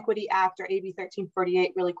Farmer Equity Act, or AB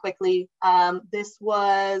 1348 really quickly. This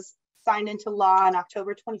was signed into law in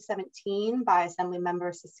October 2017 by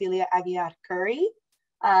Assemblymember Cecilia Aguiar Curry.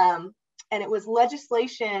 And it was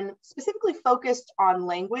legislation specifically focused on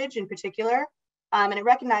language in particular. And it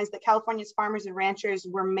recognized that California's farmers and ranchers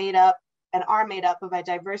were made up and are made up of a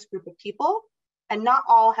diverse group of people. And not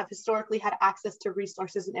all have historically had access to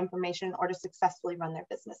resources and information in order to successfully run their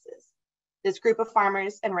businesses. This group of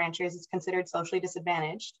farmers and ranchers is considered socially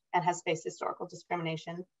disadvantaged and has faced historical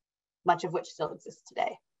discrimination, much of which still exists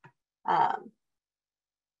today.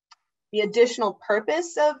 The additional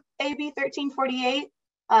purpose of AB 1348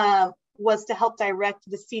 was to help direct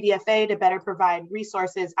the CDFA to better provide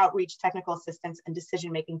resources, outreach, technical assistance, and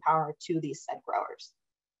decision-making power to these said growers.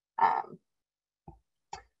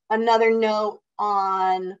 Another note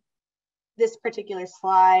on this particular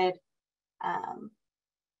slide,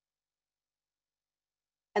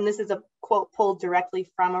 and this is a quote pulled directly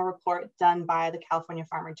from a report done by the California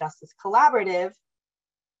Farmer Justice Collaborative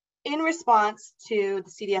in response to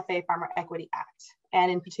the CDFA Farmer Equity Act,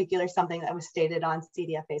 and in particular, something that was stated on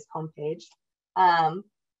CDFA's homepage.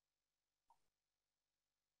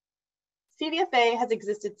 CDFA has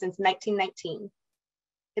existed since 1919.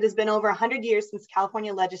 It has been over 100 years since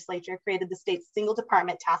California legislature created the state's single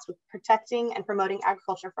department tasked with protecting and promoting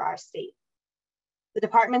agriculture for our state. The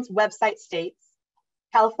department's website states,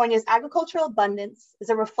 California's agricultural abundance is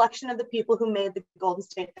a reflection of the people who made the Golden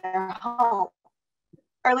State their home.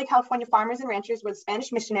 Early California farmers and ranchers were the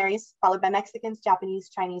Spanish missionaries, followed by Mexicans, Japanese,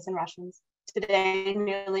 Chinese, and Russians. Today,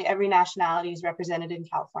 nearly every nationality is represented in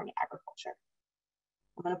California agriculture.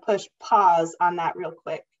 I'm going to push pause on that real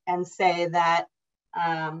quick and say that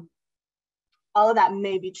all of that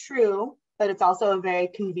may be true, but it's also a very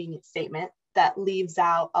convenient statement that leaves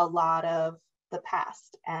out a lot of the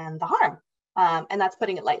past and the harm. And that's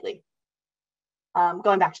putting it lightly.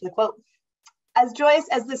 Going back to the quote, as joyous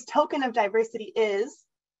as this token of diversity is,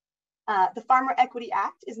 The Farmer Equity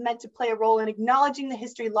Act is meant to play a role in acknowledging the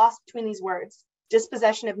history lost between these words: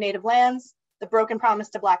 dispossession of native lands, the broken promise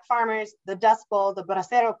to Black farmers, the Dust Bowl, the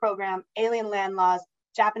Bracero program, alien land laws,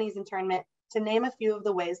 Japanese internment, to name a few of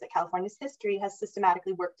the ways that California's history has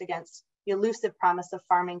systematically worked against the elusive promise of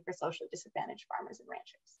farming for socially disadvantaged farmers and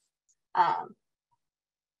ranchers.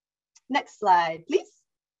 Next slide, please.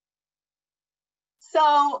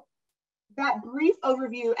 So that brief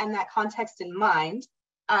overview and that context in mind,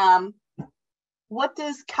 what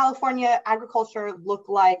does California agriculture look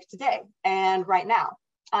like today and right now?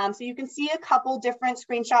 So you can see a couple different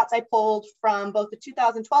screenshots I pulled from both the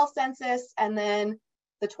 2012 census and then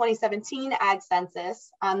the 2017 Ag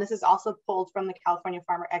Census. This is also pulled from the California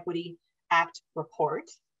Farmer Equity Act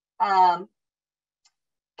report.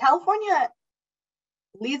 California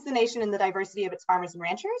leads the nation in the diversity of its farmers and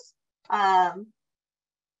ranchers.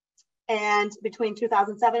 And between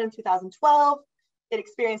 2007 and 2012, it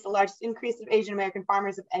experienced the largest increase of Asian American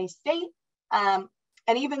farmers of any state.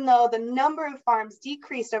 And even though the number of farms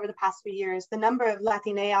decreased over the past few years, the number of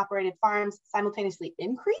Latina operated farms simultaneously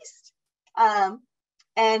increased.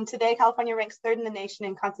 And today, California ranks third in the nation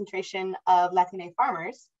in concentration of Latina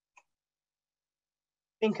farmers,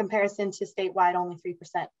 in comparison to statewide, only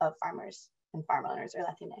 3% of farmers and farm owners are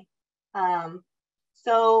Latina.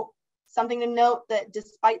 So something to note that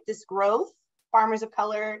despite this growth, farmers of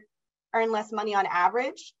color earn less money on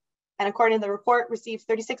average, and according to the report, receive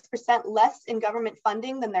 36% less in government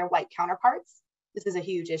funding than their white counterparts. This is a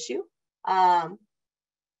huge issue. And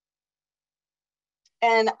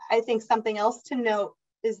I think something else to note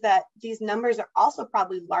is that these numbers are also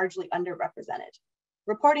probably largely underrepresented.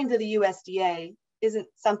 Reporting to the USDA isn't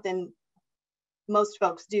something most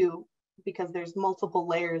folks do because there's multiple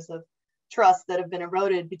layers of trust that have been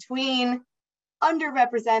eroded between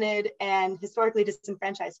underrepresented and historically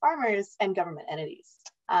disenfranchised farmers and government entities.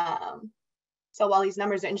 So while these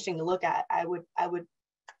numbers are interesting to look at, I would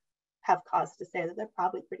have cause to say that they're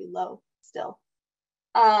probably pretty low still.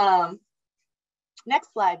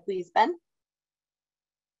 Next slide, please, Ben.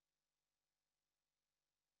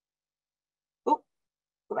 Oh,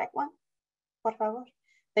 go back one. Por favor.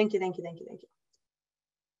 Thank you, thank you, thank you, thank you.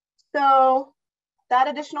 So that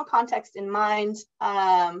additional context in mind,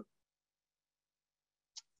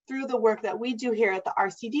 through the work that we do here at the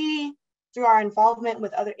RCD, through our involvement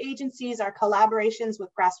with other agencies, our collaborations with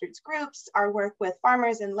grassroots groups, our work with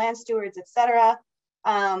farmers and land stewards, et cetera,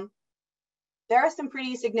 there are some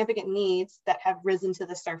pretty significant needs that have risen to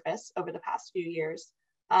the surface over the past few years.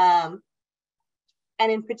 And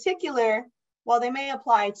in particular, while they may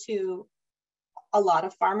apply to a lot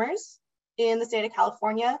of farmers in the state of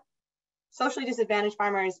California, socially disadvantaged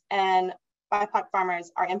farmers and BIPOC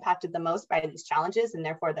farmers are impacted the most by these challenges, and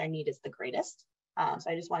therefore their need is the greatest. So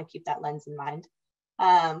I just want to keep that lens in mind.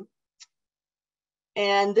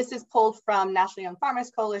 And this is pulled from National Young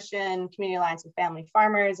Farmers Coalition, Community Alliance of Family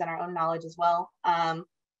Farmers, and our own knowledge as well.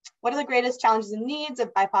 What are the greatest challenges and needs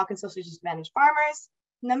of BIPOC and socially disadvantaged farmers?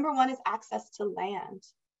 Number one is access to land.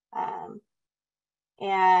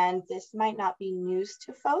 And this might not be news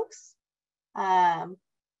to folks, but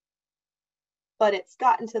it's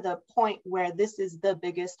gotten to the point where this is the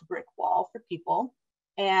biggest brick wall for people.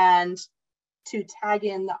 And to tag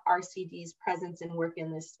in the RCD's presence and work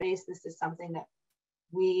in this space, this is something that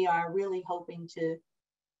we are really hoping to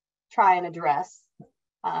try and address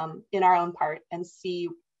in our own part and see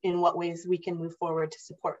in what ways we can move forward to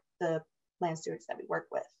support the land stewards that we work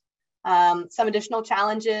with. Some additional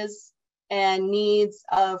challenges and needs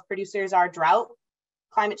of producers are drought,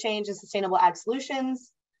 climate change and sustainable ag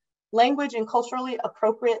solutions, language and culturally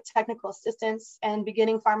appropriate technical assistance, and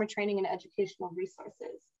beginning farmer training and educational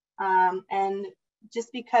resources. And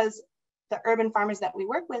just because the urban farmers that we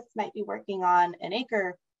work with might be working on an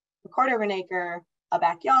acre, a quarter of an acre, a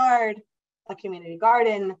backyard, a community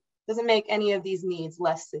garden, doesn't make any of these needs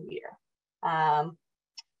less severe.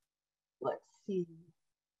 Let's see.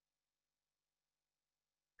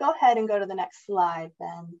 Go ahead and go to the next slide,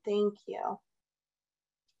 Ben. Thank you.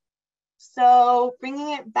 So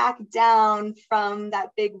bringing it back down from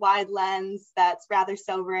that big wide lens that's rather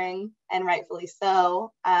sobering, and rightfully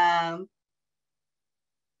so,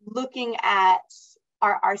 looking at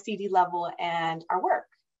our RCD level and our work.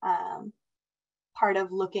 Part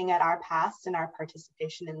of looking at our past and our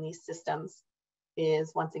participation in these systems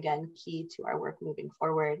is once again key to our work moving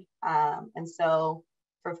forward. And so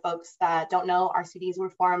for folks that don't know, RCDs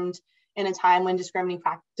were formed in a time when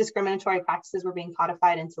discriminatory practices were being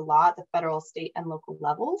codified into law at the federal, state, and local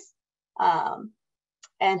levels.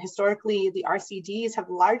 And historically, the RCDs have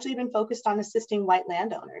largely been focused on assisting white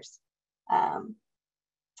landowners.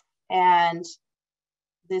 And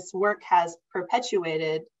this work has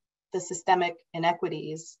perpetuated the systemic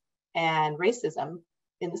inequities and racism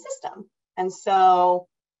in the system. And so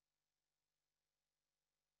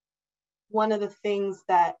one of the things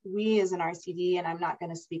that we as an RCD, and I'm not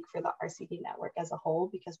going to speak for the RCD network as a whole,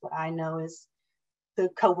 because what I know is the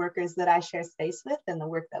co-workers that I share space with and the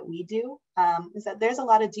work that we do, is that there's a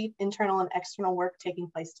lot of deep internal and external work taking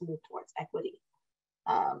place to move towards equity.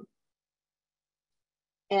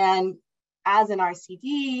 And as an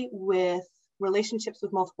RCD with relationships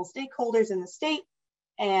with multiple stakeholders in the state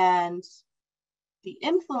and the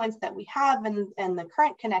influence that we have and the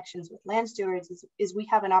current connections with land stewards is we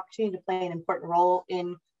have an opportunity to play an important role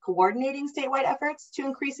in coordinating statewide efforts to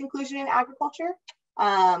increase inclusion in agriculture.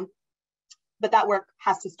 But that work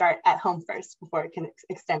has to start at home first before it can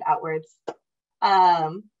extend outwards.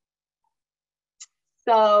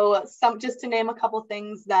 So just to name a couple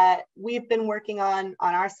things that we've been working on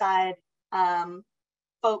our side,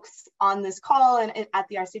 folks on this call and at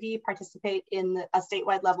the RCD participate in a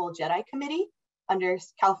statewide level JEDI committee under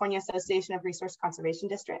California Association of Resource Conservation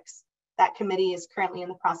Districts. That committee is currently in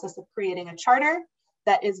the process of creating a charter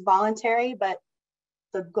that is voluntary, but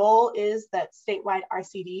the goal is that statewide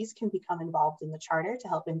RCDs can become involved in the charter to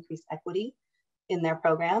help increase equity in their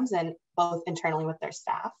programs and both internally with their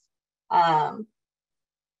staff.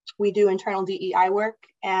 We do internal DEI work,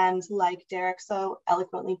 and like Derek so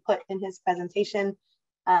eloquently put in his presentation,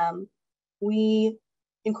 we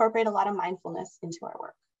incorporate a lot of mindfulness into our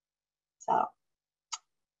work. So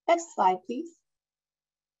next slide, please.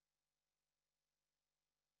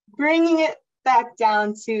 Bringing it back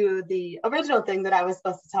down to the original thing that I was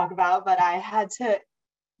supposed to talk about, but I had to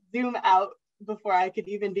zoom out before I could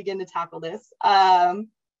even begin to tackle this.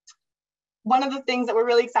 One of the things that we're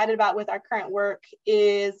really excited about with our current work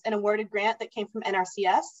is an awarded grant that came from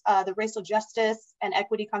NRCS, the Racial Justice and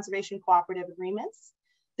Equity Conservation Cooperative Agreements.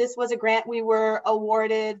 This was a grant we were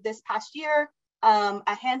awarded this past year.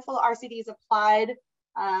 A handful of RCDs applied,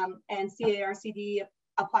 and CCRCD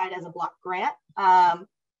applied as a block grant.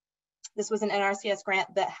 This was an NRCS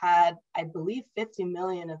grant that had, I believe, 50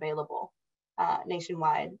 million available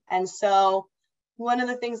nationwide. And so one of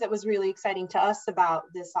the things that was really exciting to us about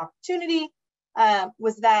this opportunity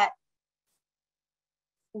was that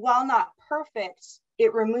while not perfect,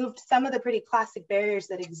 it removed some of the pretty classic barriers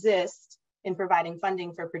that exist in providing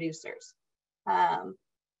funding for producers.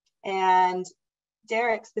 And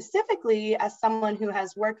Derek specifically, as someone who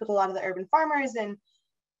has worked with a lot of the urban farmers and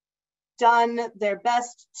done their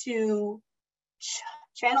best to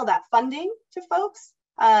channel that funding to folks,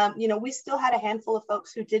 you know, we still had a handful of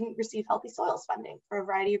folks who didn't receive Healthy Soils funding for a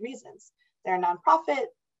variety of reasons. They're a nonprofit,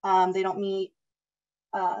 they don't meet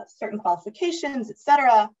certain qualifications, et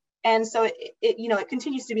cetera. And so it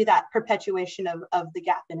continues to be that perpetuation of the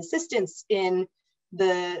gap in assistance in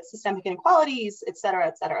the systemic inequalities, et cetera,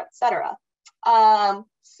 et cetera, et cetera. I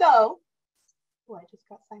just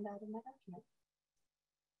got signed out of my document.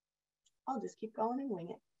 I'll just keep going and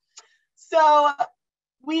wing it. So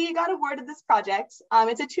we got awarded this project.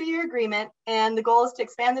 It's a 2-year agreement, and the goal is to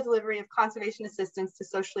expand the delivery of conservation assistance to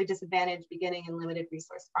socially disadvantaged, beginning and limited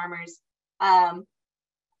resource farmers.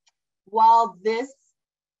 While this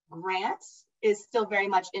grant is still very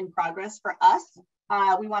much in progress for us,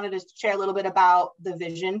 we wanted to share a little bit about the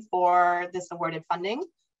vision for this awarded funding.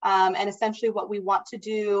 And essentially what we want to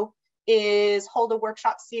do is hold a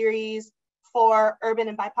workshop series for urban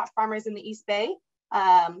and BIPOC farmers in the East Bay,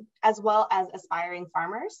 as well as aspiring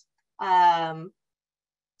farmers. And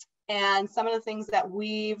some of the things that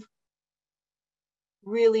we've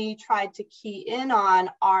really tried to key in on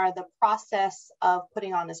are the process of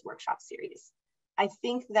putting on this workshop series. I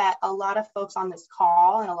think that a lot of folks on this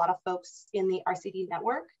call and a lot of folks in the RCD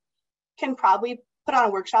network can probably put on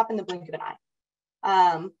a workshop in the blink of an eye.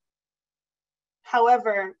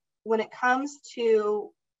 However, when it comes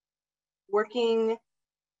to working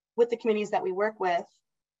with the communities that we work with,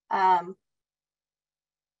 a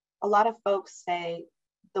lot of folks say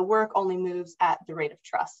the work only moves at the rate of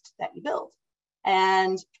trust that you build.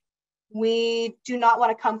 And we do not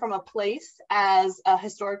want to come from a place as a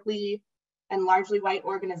historically and largely white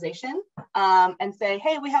organization and say,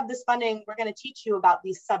 hey, we have this funding, we're going to teach you about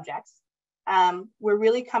these subjects. We're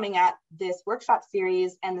really coming at this workshop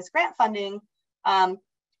series and this grant funding and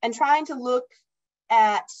trying to look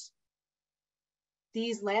at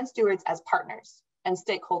these land stewards as partners and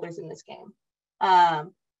stakeholders in this game,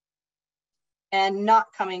 and not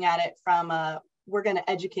coming at it from we're going to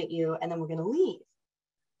educate you and then we're going to leave.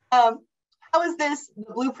 How is this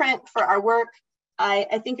the blueprint for our work?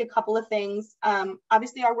 I think a couple of things.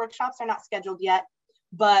 Obviously, our workshops are not scheduled yet,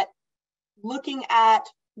 but looking at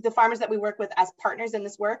the farmers that we work with as partners in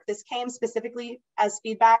this work. This came specifically as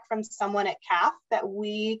feedback from someone at CAF that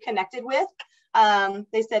we connected with.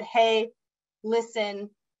 They said, hey, listen,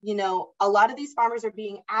 you know, a lot of these farmers are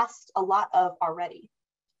being asked a lot of already.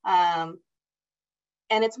 And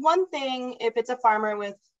it's one thing if it's a farmer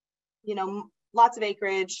with, you know, lots of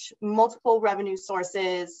acreage, multiple revenue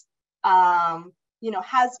sources, you know,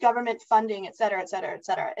 has government funding, et cetera, et cetera, et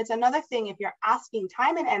cetera. It's another thing if you're asking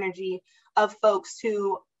time and energy of folks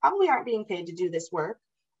who probably aren't being paid to do this work,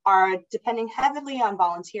 are depending heavily on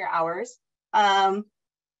volunteer hours, and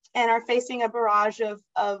are facing a barrage of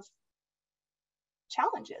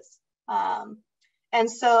challenges. And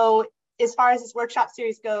so as far as this workshop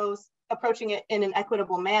series goes, approaching it in an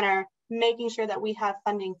equitable manner, making sure that we have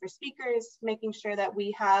funding for speakers, making sure that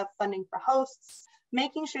we have funding for hosts,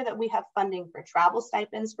 making sure that we have funding for travel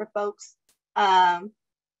stipends for folks. You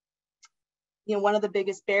know, one of the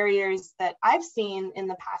biggest barriers that I've seen in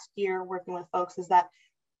the past year working with folks is that,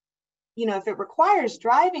 you know, if it requires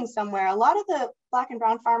driving somewhere, a lot of the Black and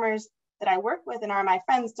brown farmers that I work with and are my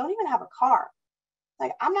friends don't even have a car.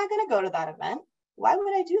 Like, I'm not going to go to that event. Why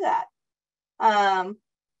would I do that?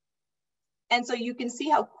 And so you can see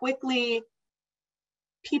how quickly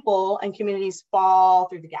people and communities fall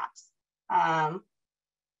through the gaps.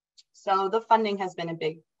 So the funding has been a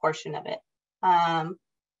big portion of it. I'll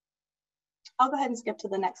go ahead and skip to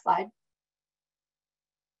the next slide.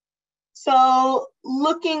 So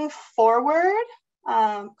looking forward,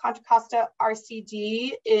 Contra Costa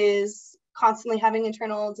RCD is constantly having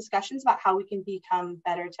internal discussions about how we can become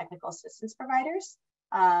better technical assistance providers.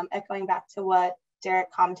 Echoing back to what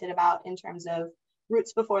Derek commented about in terms of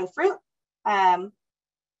roots before the fruit.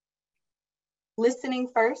 Listening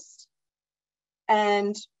first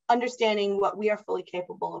and understanding what we are fully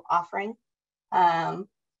capable of offering.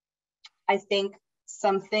 I think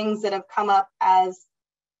some things that have come up as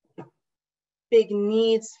big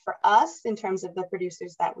needs for us in terms of the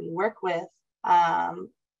producers that we work with,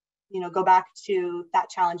 you know, go back to that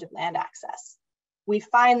challenge of land access. We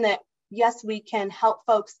find that, yes, we can help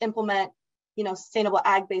folks implement, you know, sustainable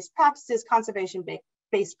ag-based practices,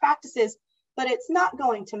 conservation-based practices, but it's not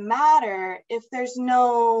going to matter if there's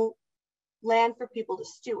no land for people to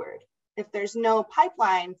steward, if there's no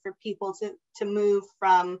pipeline for people to move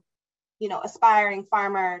from, you know, aspiring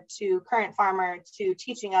farmer to current farmer to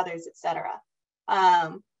teaching others, et cetera.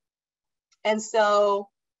 And so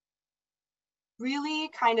really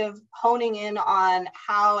kind of honing in on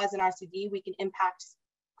how, as an RCD, we can impact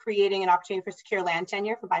creating an opportunity for secure land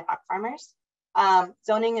tenure for BIPOC farmers.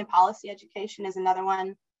 Zoning and policy education is another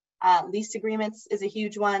one. Lease agreements is a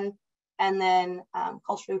huge one. And then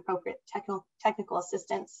culturally appropriate technical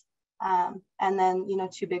assistance. And then, you know,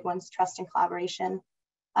 two big ones, trust and collaboration.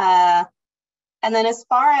 And then as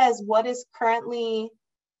far as what is currently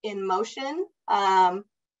in motion,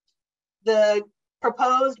 the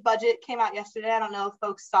proposed budget came out yesterday. I don't know if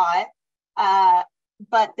folks saw it,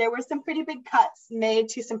 but there were some pretty big cuts made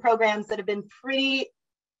to some programs that have been pretty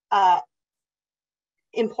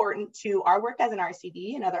important to our work as an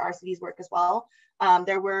RCD and other RCDs work as well.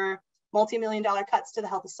 There were multi-million-dollar cuts to the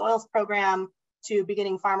Health of Soils program, to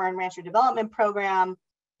beginning farmer and rancher development program,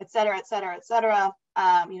 et cetera, et cetera, et cetera.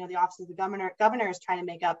 You know, the Office of the Governor is trying to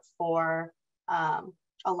make up for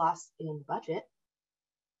a loss in the budget.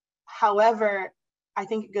 However, I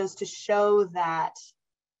think it goes to show that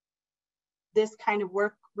this kind of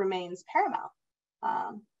work remains paramount.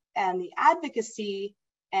 And the advocacy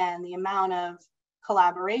and the amount of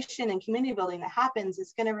collaboration and community building that happens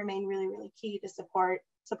is going to remain really, really key to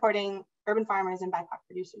supporting urban farmers and BIPOC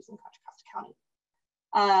producers in Contra Costa County.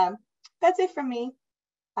 That's it from me.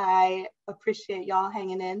 I appreciate y'all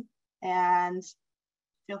hanging in, and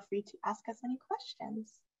feel free to ask us any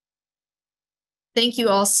questions. Thank you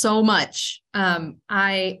all so much.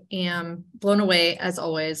 I am blown away, as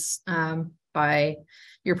always, by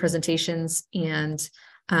your presentations, and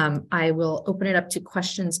I will open it up to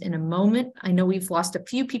questions in a moment. I know we've lost a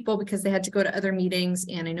few people because they had to go to other meetings,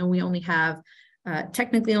 and I know we only have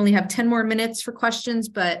technically only have 10 more minutes for questions,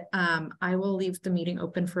 but I will leave the meeting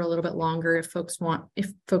open for a little bit longer if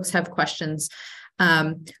folks have questions.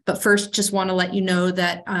 But first, just want to let you know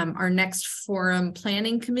that our next forum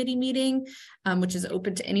planning committee meeting, which is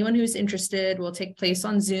open to anyone who's interested, will take place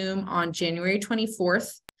on Zoom on January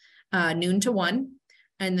 24th, noon to 1.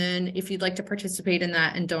 And then if you'd like to participate in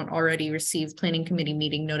that and don't already receive planning committee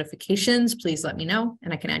meeting notifications, please let me know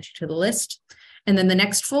and I can add you to the list. And then the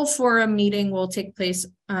next full forum meeting will take place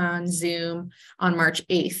on Zoom on March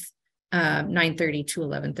 8th, 9:30 to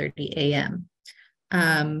 11:30 a.m.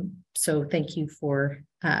 So thank you for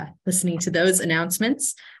listening to those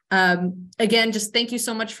announcements. Again, just thank you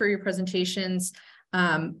so much for your presentations.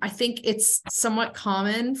 I think it's somewhat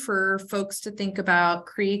common for folks to think about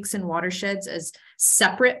creeks and watersheds as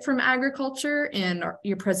separate from agriculture, and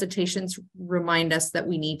your presentations remind us that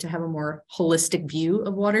we need to have a more holistic view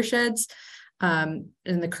of watersheds. And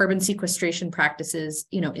the carbon sequestration practices,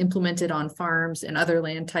 implemented on farms and other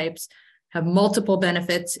land types have multiple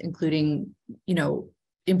benefits, including,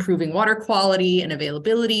 improving water quality and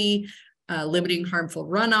availability, limiting harmful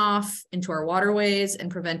runoff into our waterways,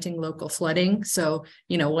 and preventing local flooding. So,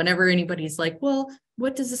 whenever anybody's like, well,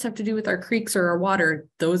 what does this have to do with our creeks or our water?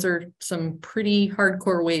 Those are some pretty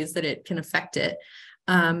hardcore ways that it can affect it.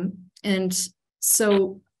 And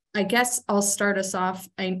so I guess I'll start us off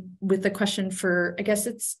with a question I guess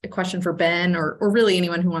it's a question for Ben or really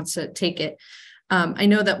anyone who wants to take it. I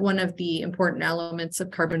know that one of the important elements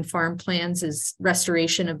of carbon farm plans is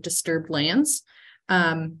restoration of disturbed lands.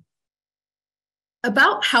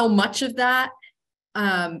 About how much of that,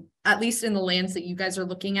 at least in the lands that you guys are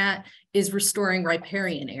looking at, is restoring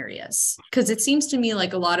riparian areas? Because it seems to me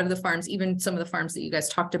like a lot of the farms, even some of the farms that you guys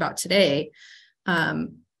talked about today,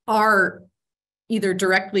 are either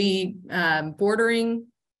directly bordering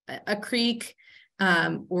a creek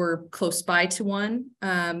or close by to one.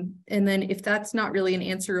 And then if that's not really an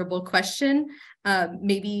answerable question,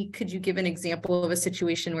 maybe could you give an example of a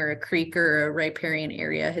situation where a creek or a riparian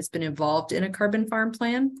area has been involved in a carbon farm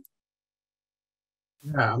plan?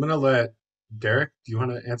 Yeah, I'm going to let Derek, do you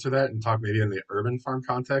want to answer that and talk maybe in the urban farm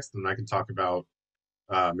context? And I can talk about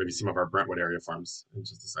maybe some of our Brentwood area farms in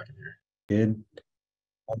just a second here. Good.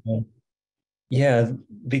 Yeah,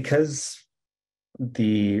 because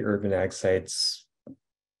the urban ag sites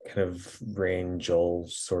kind of range all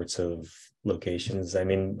sorts of locations. I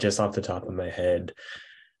mean, just off the top of my head,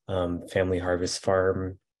 Family Harvest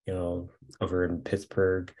Farm, over in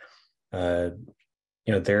Pittsburgh,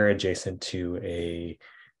 they're adjacent to a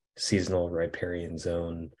seasonal riparian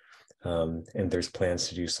zone, and there's plans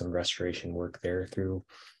to do some restoration work there through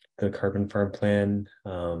the carbon farm plan.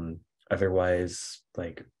 Otherwise,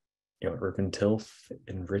 like, Urban Tilth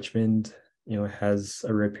in Richmond, has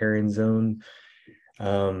a riparian zone.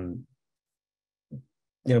 But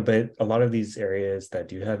a lot of these areas that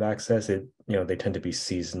do have access, they tend to be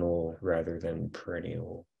seasonal rather than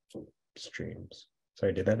perennial streams.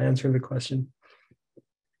 Sorry, did that answer the question?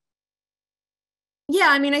 Yeah,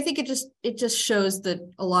 I mean, I think it just shows that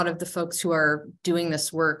a lot of the folks who are doing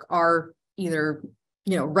this work are either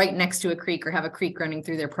right next to a creek or have a creek running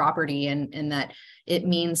through their property, and that it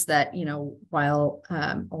means that while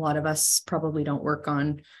a lot of us probably don't work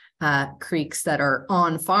on creeks that are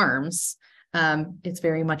on farms, it's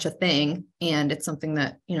very much a thing, and it's something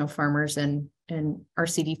that farmers and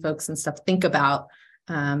RCD folks and stuff think about,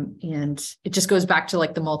 and it just goes back to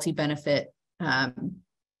like the multi-benefit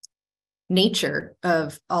nature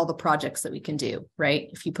of all the projects that we can do, right?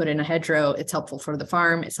 If you put in a hedgerow, it's helpful for the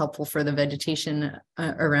farm, it's helpful for the vegetation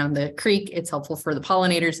around the creek, it's helpful for the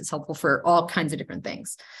pollinators, it's helpful for all kinds of different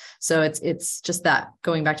things. So it's just that,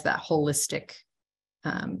 going back to that holistic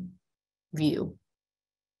view.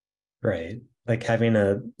 Right. Like having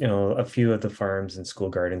a few of the farms and school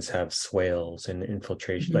gardens have swales and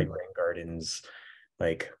infiltration, like rain gardens,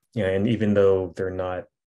 and even though they're not,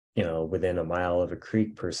 within a mile of a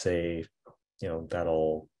creek per se, that's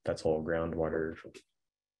all groundwater,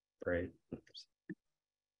 right?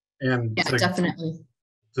 And yeah, definitely.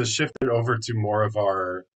 To shift it over to more of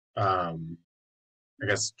our, I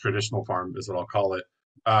guess, traditional farm is what I'll call it.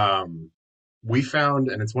 We found,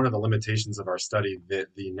 and it's one of the limitations of our study,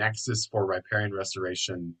 that the nexus for riparian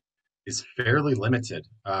restoration is fairly limited.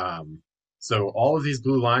 So all of these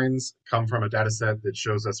blue lines come from a data set that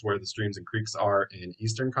shows us where the streams and creeks are in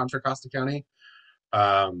eastern Contra Costa County.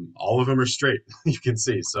 All of them are straight, you can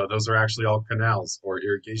see. So those are actually all canals or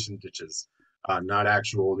irrigation ditches, not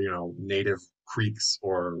actual, native creeks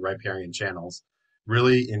or riparian channels.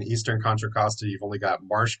 Really, in eastern Contra Costa, you've only got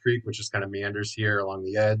Marsh Creek, which just kind of meanders here along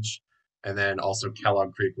the edge, and then also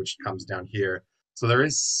Kellogg Creek, which comes down here. So there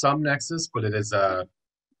is some nexus, but it is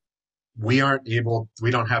we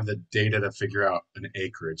don't have the data to figure out an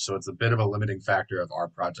acreage. So it's a bit of a limiting factor of our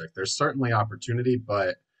project. There's certainly opportunity,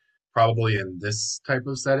 but probably in this type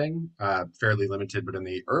of setting, fairly limited. But in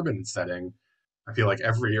the urban setting, I feel like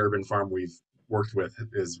every urban farm we've worked with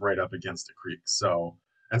is right up against a creek. So,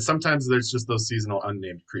 and sometimes there's just those seasonal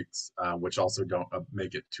unnamed creeks, which also don't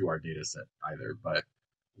make it to our data set either. But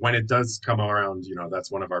when it does come around,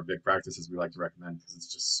 that's one of our big practices we like to recommend because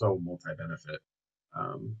it's just so multi-benefit.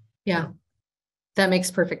 Yeah, that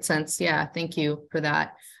makes perfect sense. Yeah, thank you for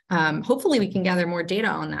that. Hopefully we can gather more data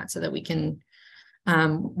on that so that we can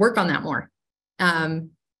work on that more.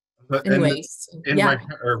 But anyways, in yeah,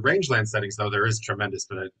 rangeland settings, though, there is tremendous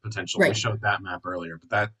potential. We right. showed that map earlier, but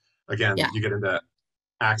that, again, Yeah, you get into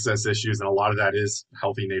access issues, and a lot of that is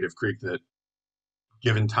healthy native creek that,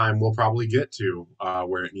 given time, we'll probably get to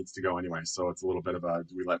where it needs to go anyway. So it's a little bit of a,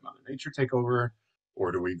 do we let Mother Nature take over,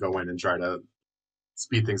 or do we go in and try to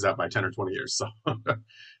speed things up by 10 or 20 years? So, but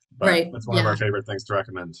right. that's one of our Yeah, favorite things to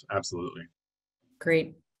recommend. Absolutely.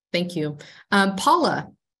 great. Thank you.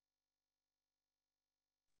 Paula.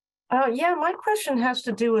 Yeah, my question has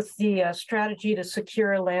to do with the strategy to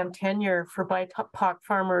secure land tenure for BIPOC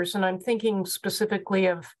farmers. And I'm thinking specifically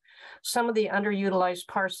of some of the underutilized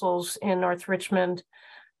parcels in North Richmond.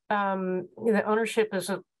 The ownership is,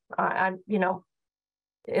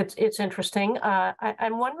 it's interesting.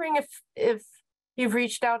 I'm wondering if you've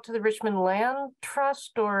reached out to the Richmond Land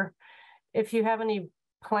Trust, or if you have any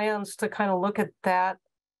plans to kind of look at that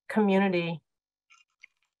community.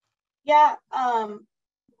 Yeah,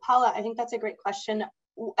 Paula, I think that's a great question.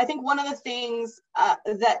 I think one of the things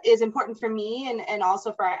that is important for me and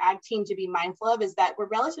also for our ag team to be mindful of is that we're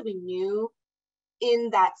relatively new in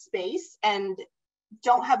that space and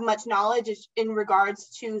don't have much knowledge in regards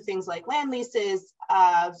to things like land leases,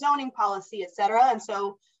 zoning policy, et cetera. And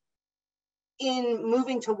so in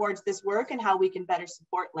moving towards this work and how we can better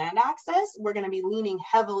support land access, we're going to be leaning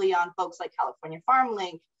heavily on folks like California Farm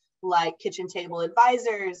Link, like Kitchen Table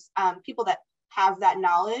Advisors, people that have that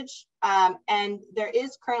knowledge. And there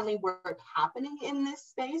is currently work happening in this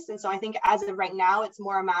space. And so I think as of right now, it's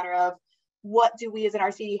more a matter of what do we as an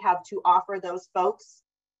RCD have to offer those folks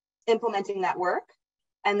implementing that work?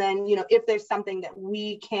 And then, if there's something that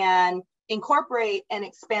we can incorporate and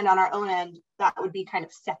expand on our own end, that would be kind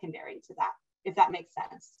of secondary to that, if that makes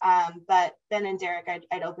sense. But Ben and Derek,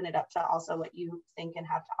 I'd open it up to also what you think and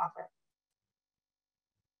have to offer.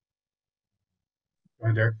 Go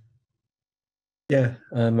ahead, Derek. Yeah,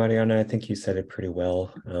 Marianna, I think you said it pretty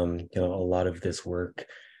well. A lot of this work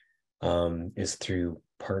is through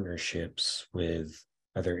partnerships with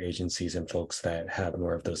other agencies and folks that have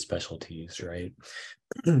more of those specialties, right?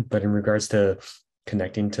 But in regards to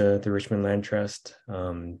connecting to the Richmond Land Trust,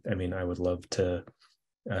 I would love to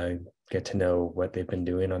get to know what they've been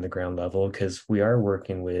doing on the ground level, because we are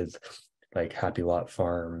working with like Happy Lot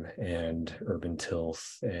Farm and Urban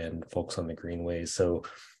Tilth and folks on the greenways. So,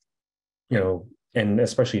 and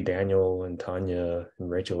especially Daniel and Tanya and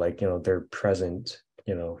Rachel, they're present,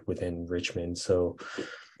 within Richmond. So,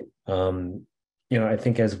 I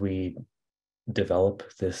think as we develop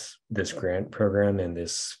this grant program and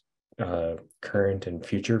this current and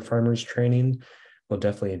future farmers training, we'll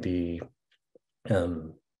definitely be,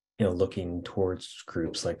 looking towards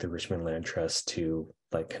groups like the Richmond Land Trust to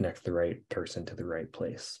connect the right person to the right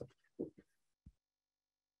place.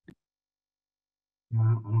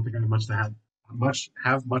 I don't think I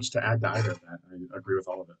have much to add to either of that. I agree with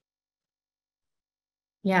all of it.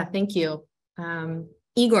 Yeah, thank you.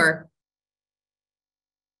 Igor.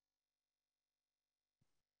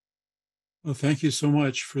 Well, thank you so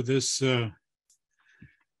much for this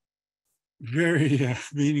very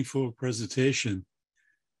meaningful presentation.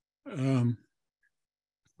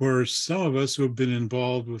 For some of us who have been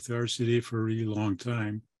involved with the RCD for a really long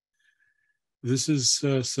time, this is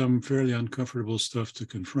some fairly uncomfortable stuff to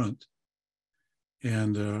confront.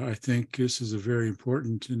 And I think this is a very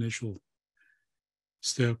important initial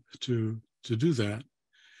step to do that.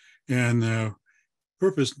 And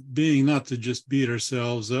purpose being not to just beat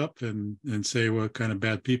ourselves up and say what kind of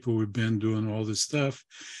bad people we've been doing all this stuff,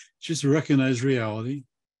 just to recognize reality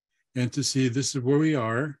and to see this is where we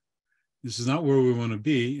are. This is not where we want to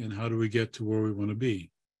be, and how do we get to where we want to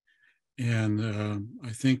be? And I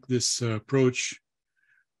think this approach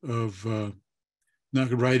of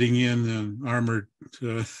not riding in an armored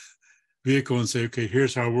vehicle and say, okay,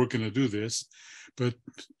 here's how we're going to do this, but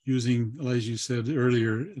using, as you said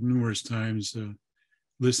earlier, numerous times,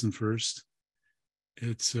 listen first.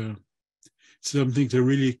 It's something to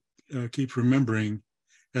really keep remembering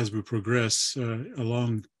as we progress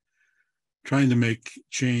along trying to make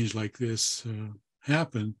change like this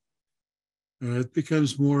happen. It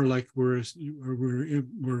becomes more like we're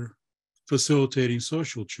facilitating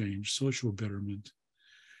social change, social betterment,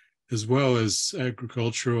 as well as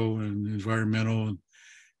agricultural and environmental. And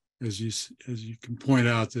as you can point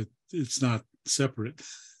out, that it's not separate.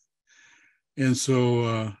 And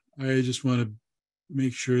so I just want to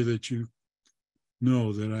make sure that you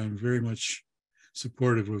know that I'm very much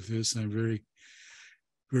supportive of this. I'm very,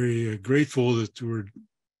 very grateful that we're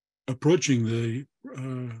approaching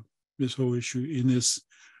this whole issue in this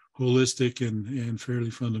holistic and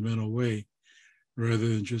fairly fundamental way, rather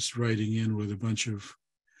than just writing in with a bunch of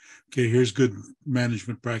okay, here's good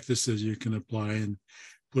management practices you can apply, and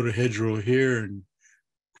put a hedgerow here, and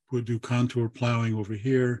do contour plowing over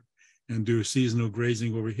here, and do seasonal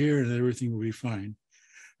grazing over here, and everything will be fine.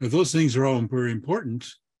 Now, those things are all very important,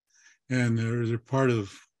 and they're part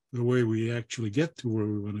of the way we actually get to where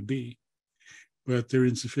we want to be, but they're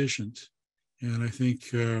insufficient. And I think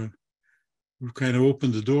we've kind of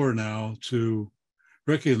opened the door now to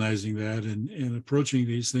recognizing that and approaching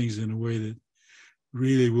these things in a way that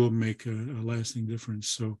really will make a lasting difference.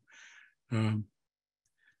 So in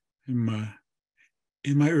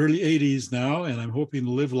my early 80s now, and I'm hoping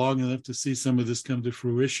to live long enough to see some of this come to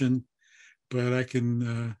fruition, but I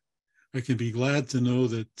can be glad to know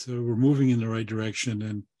that we're moving in the right direction,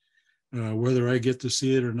 and whether I get to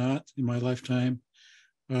see it or not in my lifetime,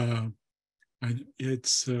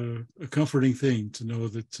 it's a comforting thing to know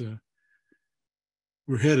that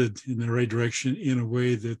we're headed in the right direction in a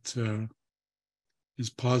way that is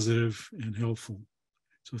positive and helpful.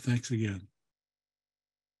 So thanks again.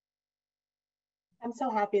 I'm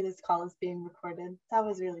so happy this call is being recorded. That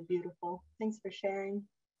was really beautiful. Thanks for sharing.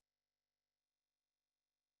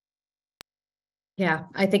 Yeah,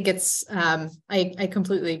 I think it's, I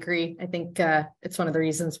completely agree. I think it's one of the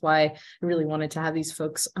reasons why I really wanted to have these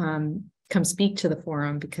folks come speak to the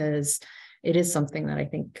forum, because it is something that I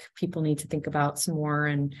think people need to think about some more.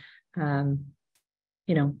 And,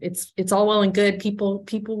 you know, it's all well and good. People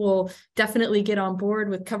will definitely get on board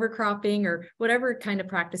with cover cropping or whatever kind of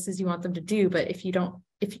practices you want them to do. But if you don't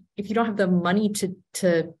have the money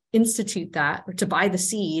to institute that or to buy the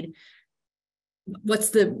seed, what's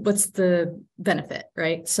the benefit,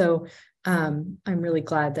 right? So I'm really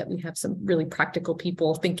glad that we have some really practical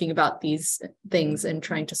people thinking about these things and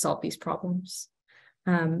trying to solve these problems.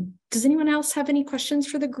 Does anyone else have any questions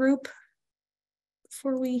for the group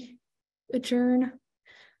before we adjourn?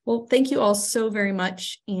 Well, thank you all so very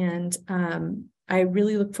much. And I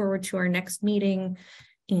really look forward to our next meeting.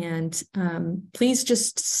 And please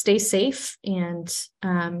just stay safe and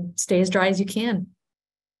stay as dry as you can.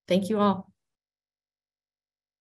 Thank you all.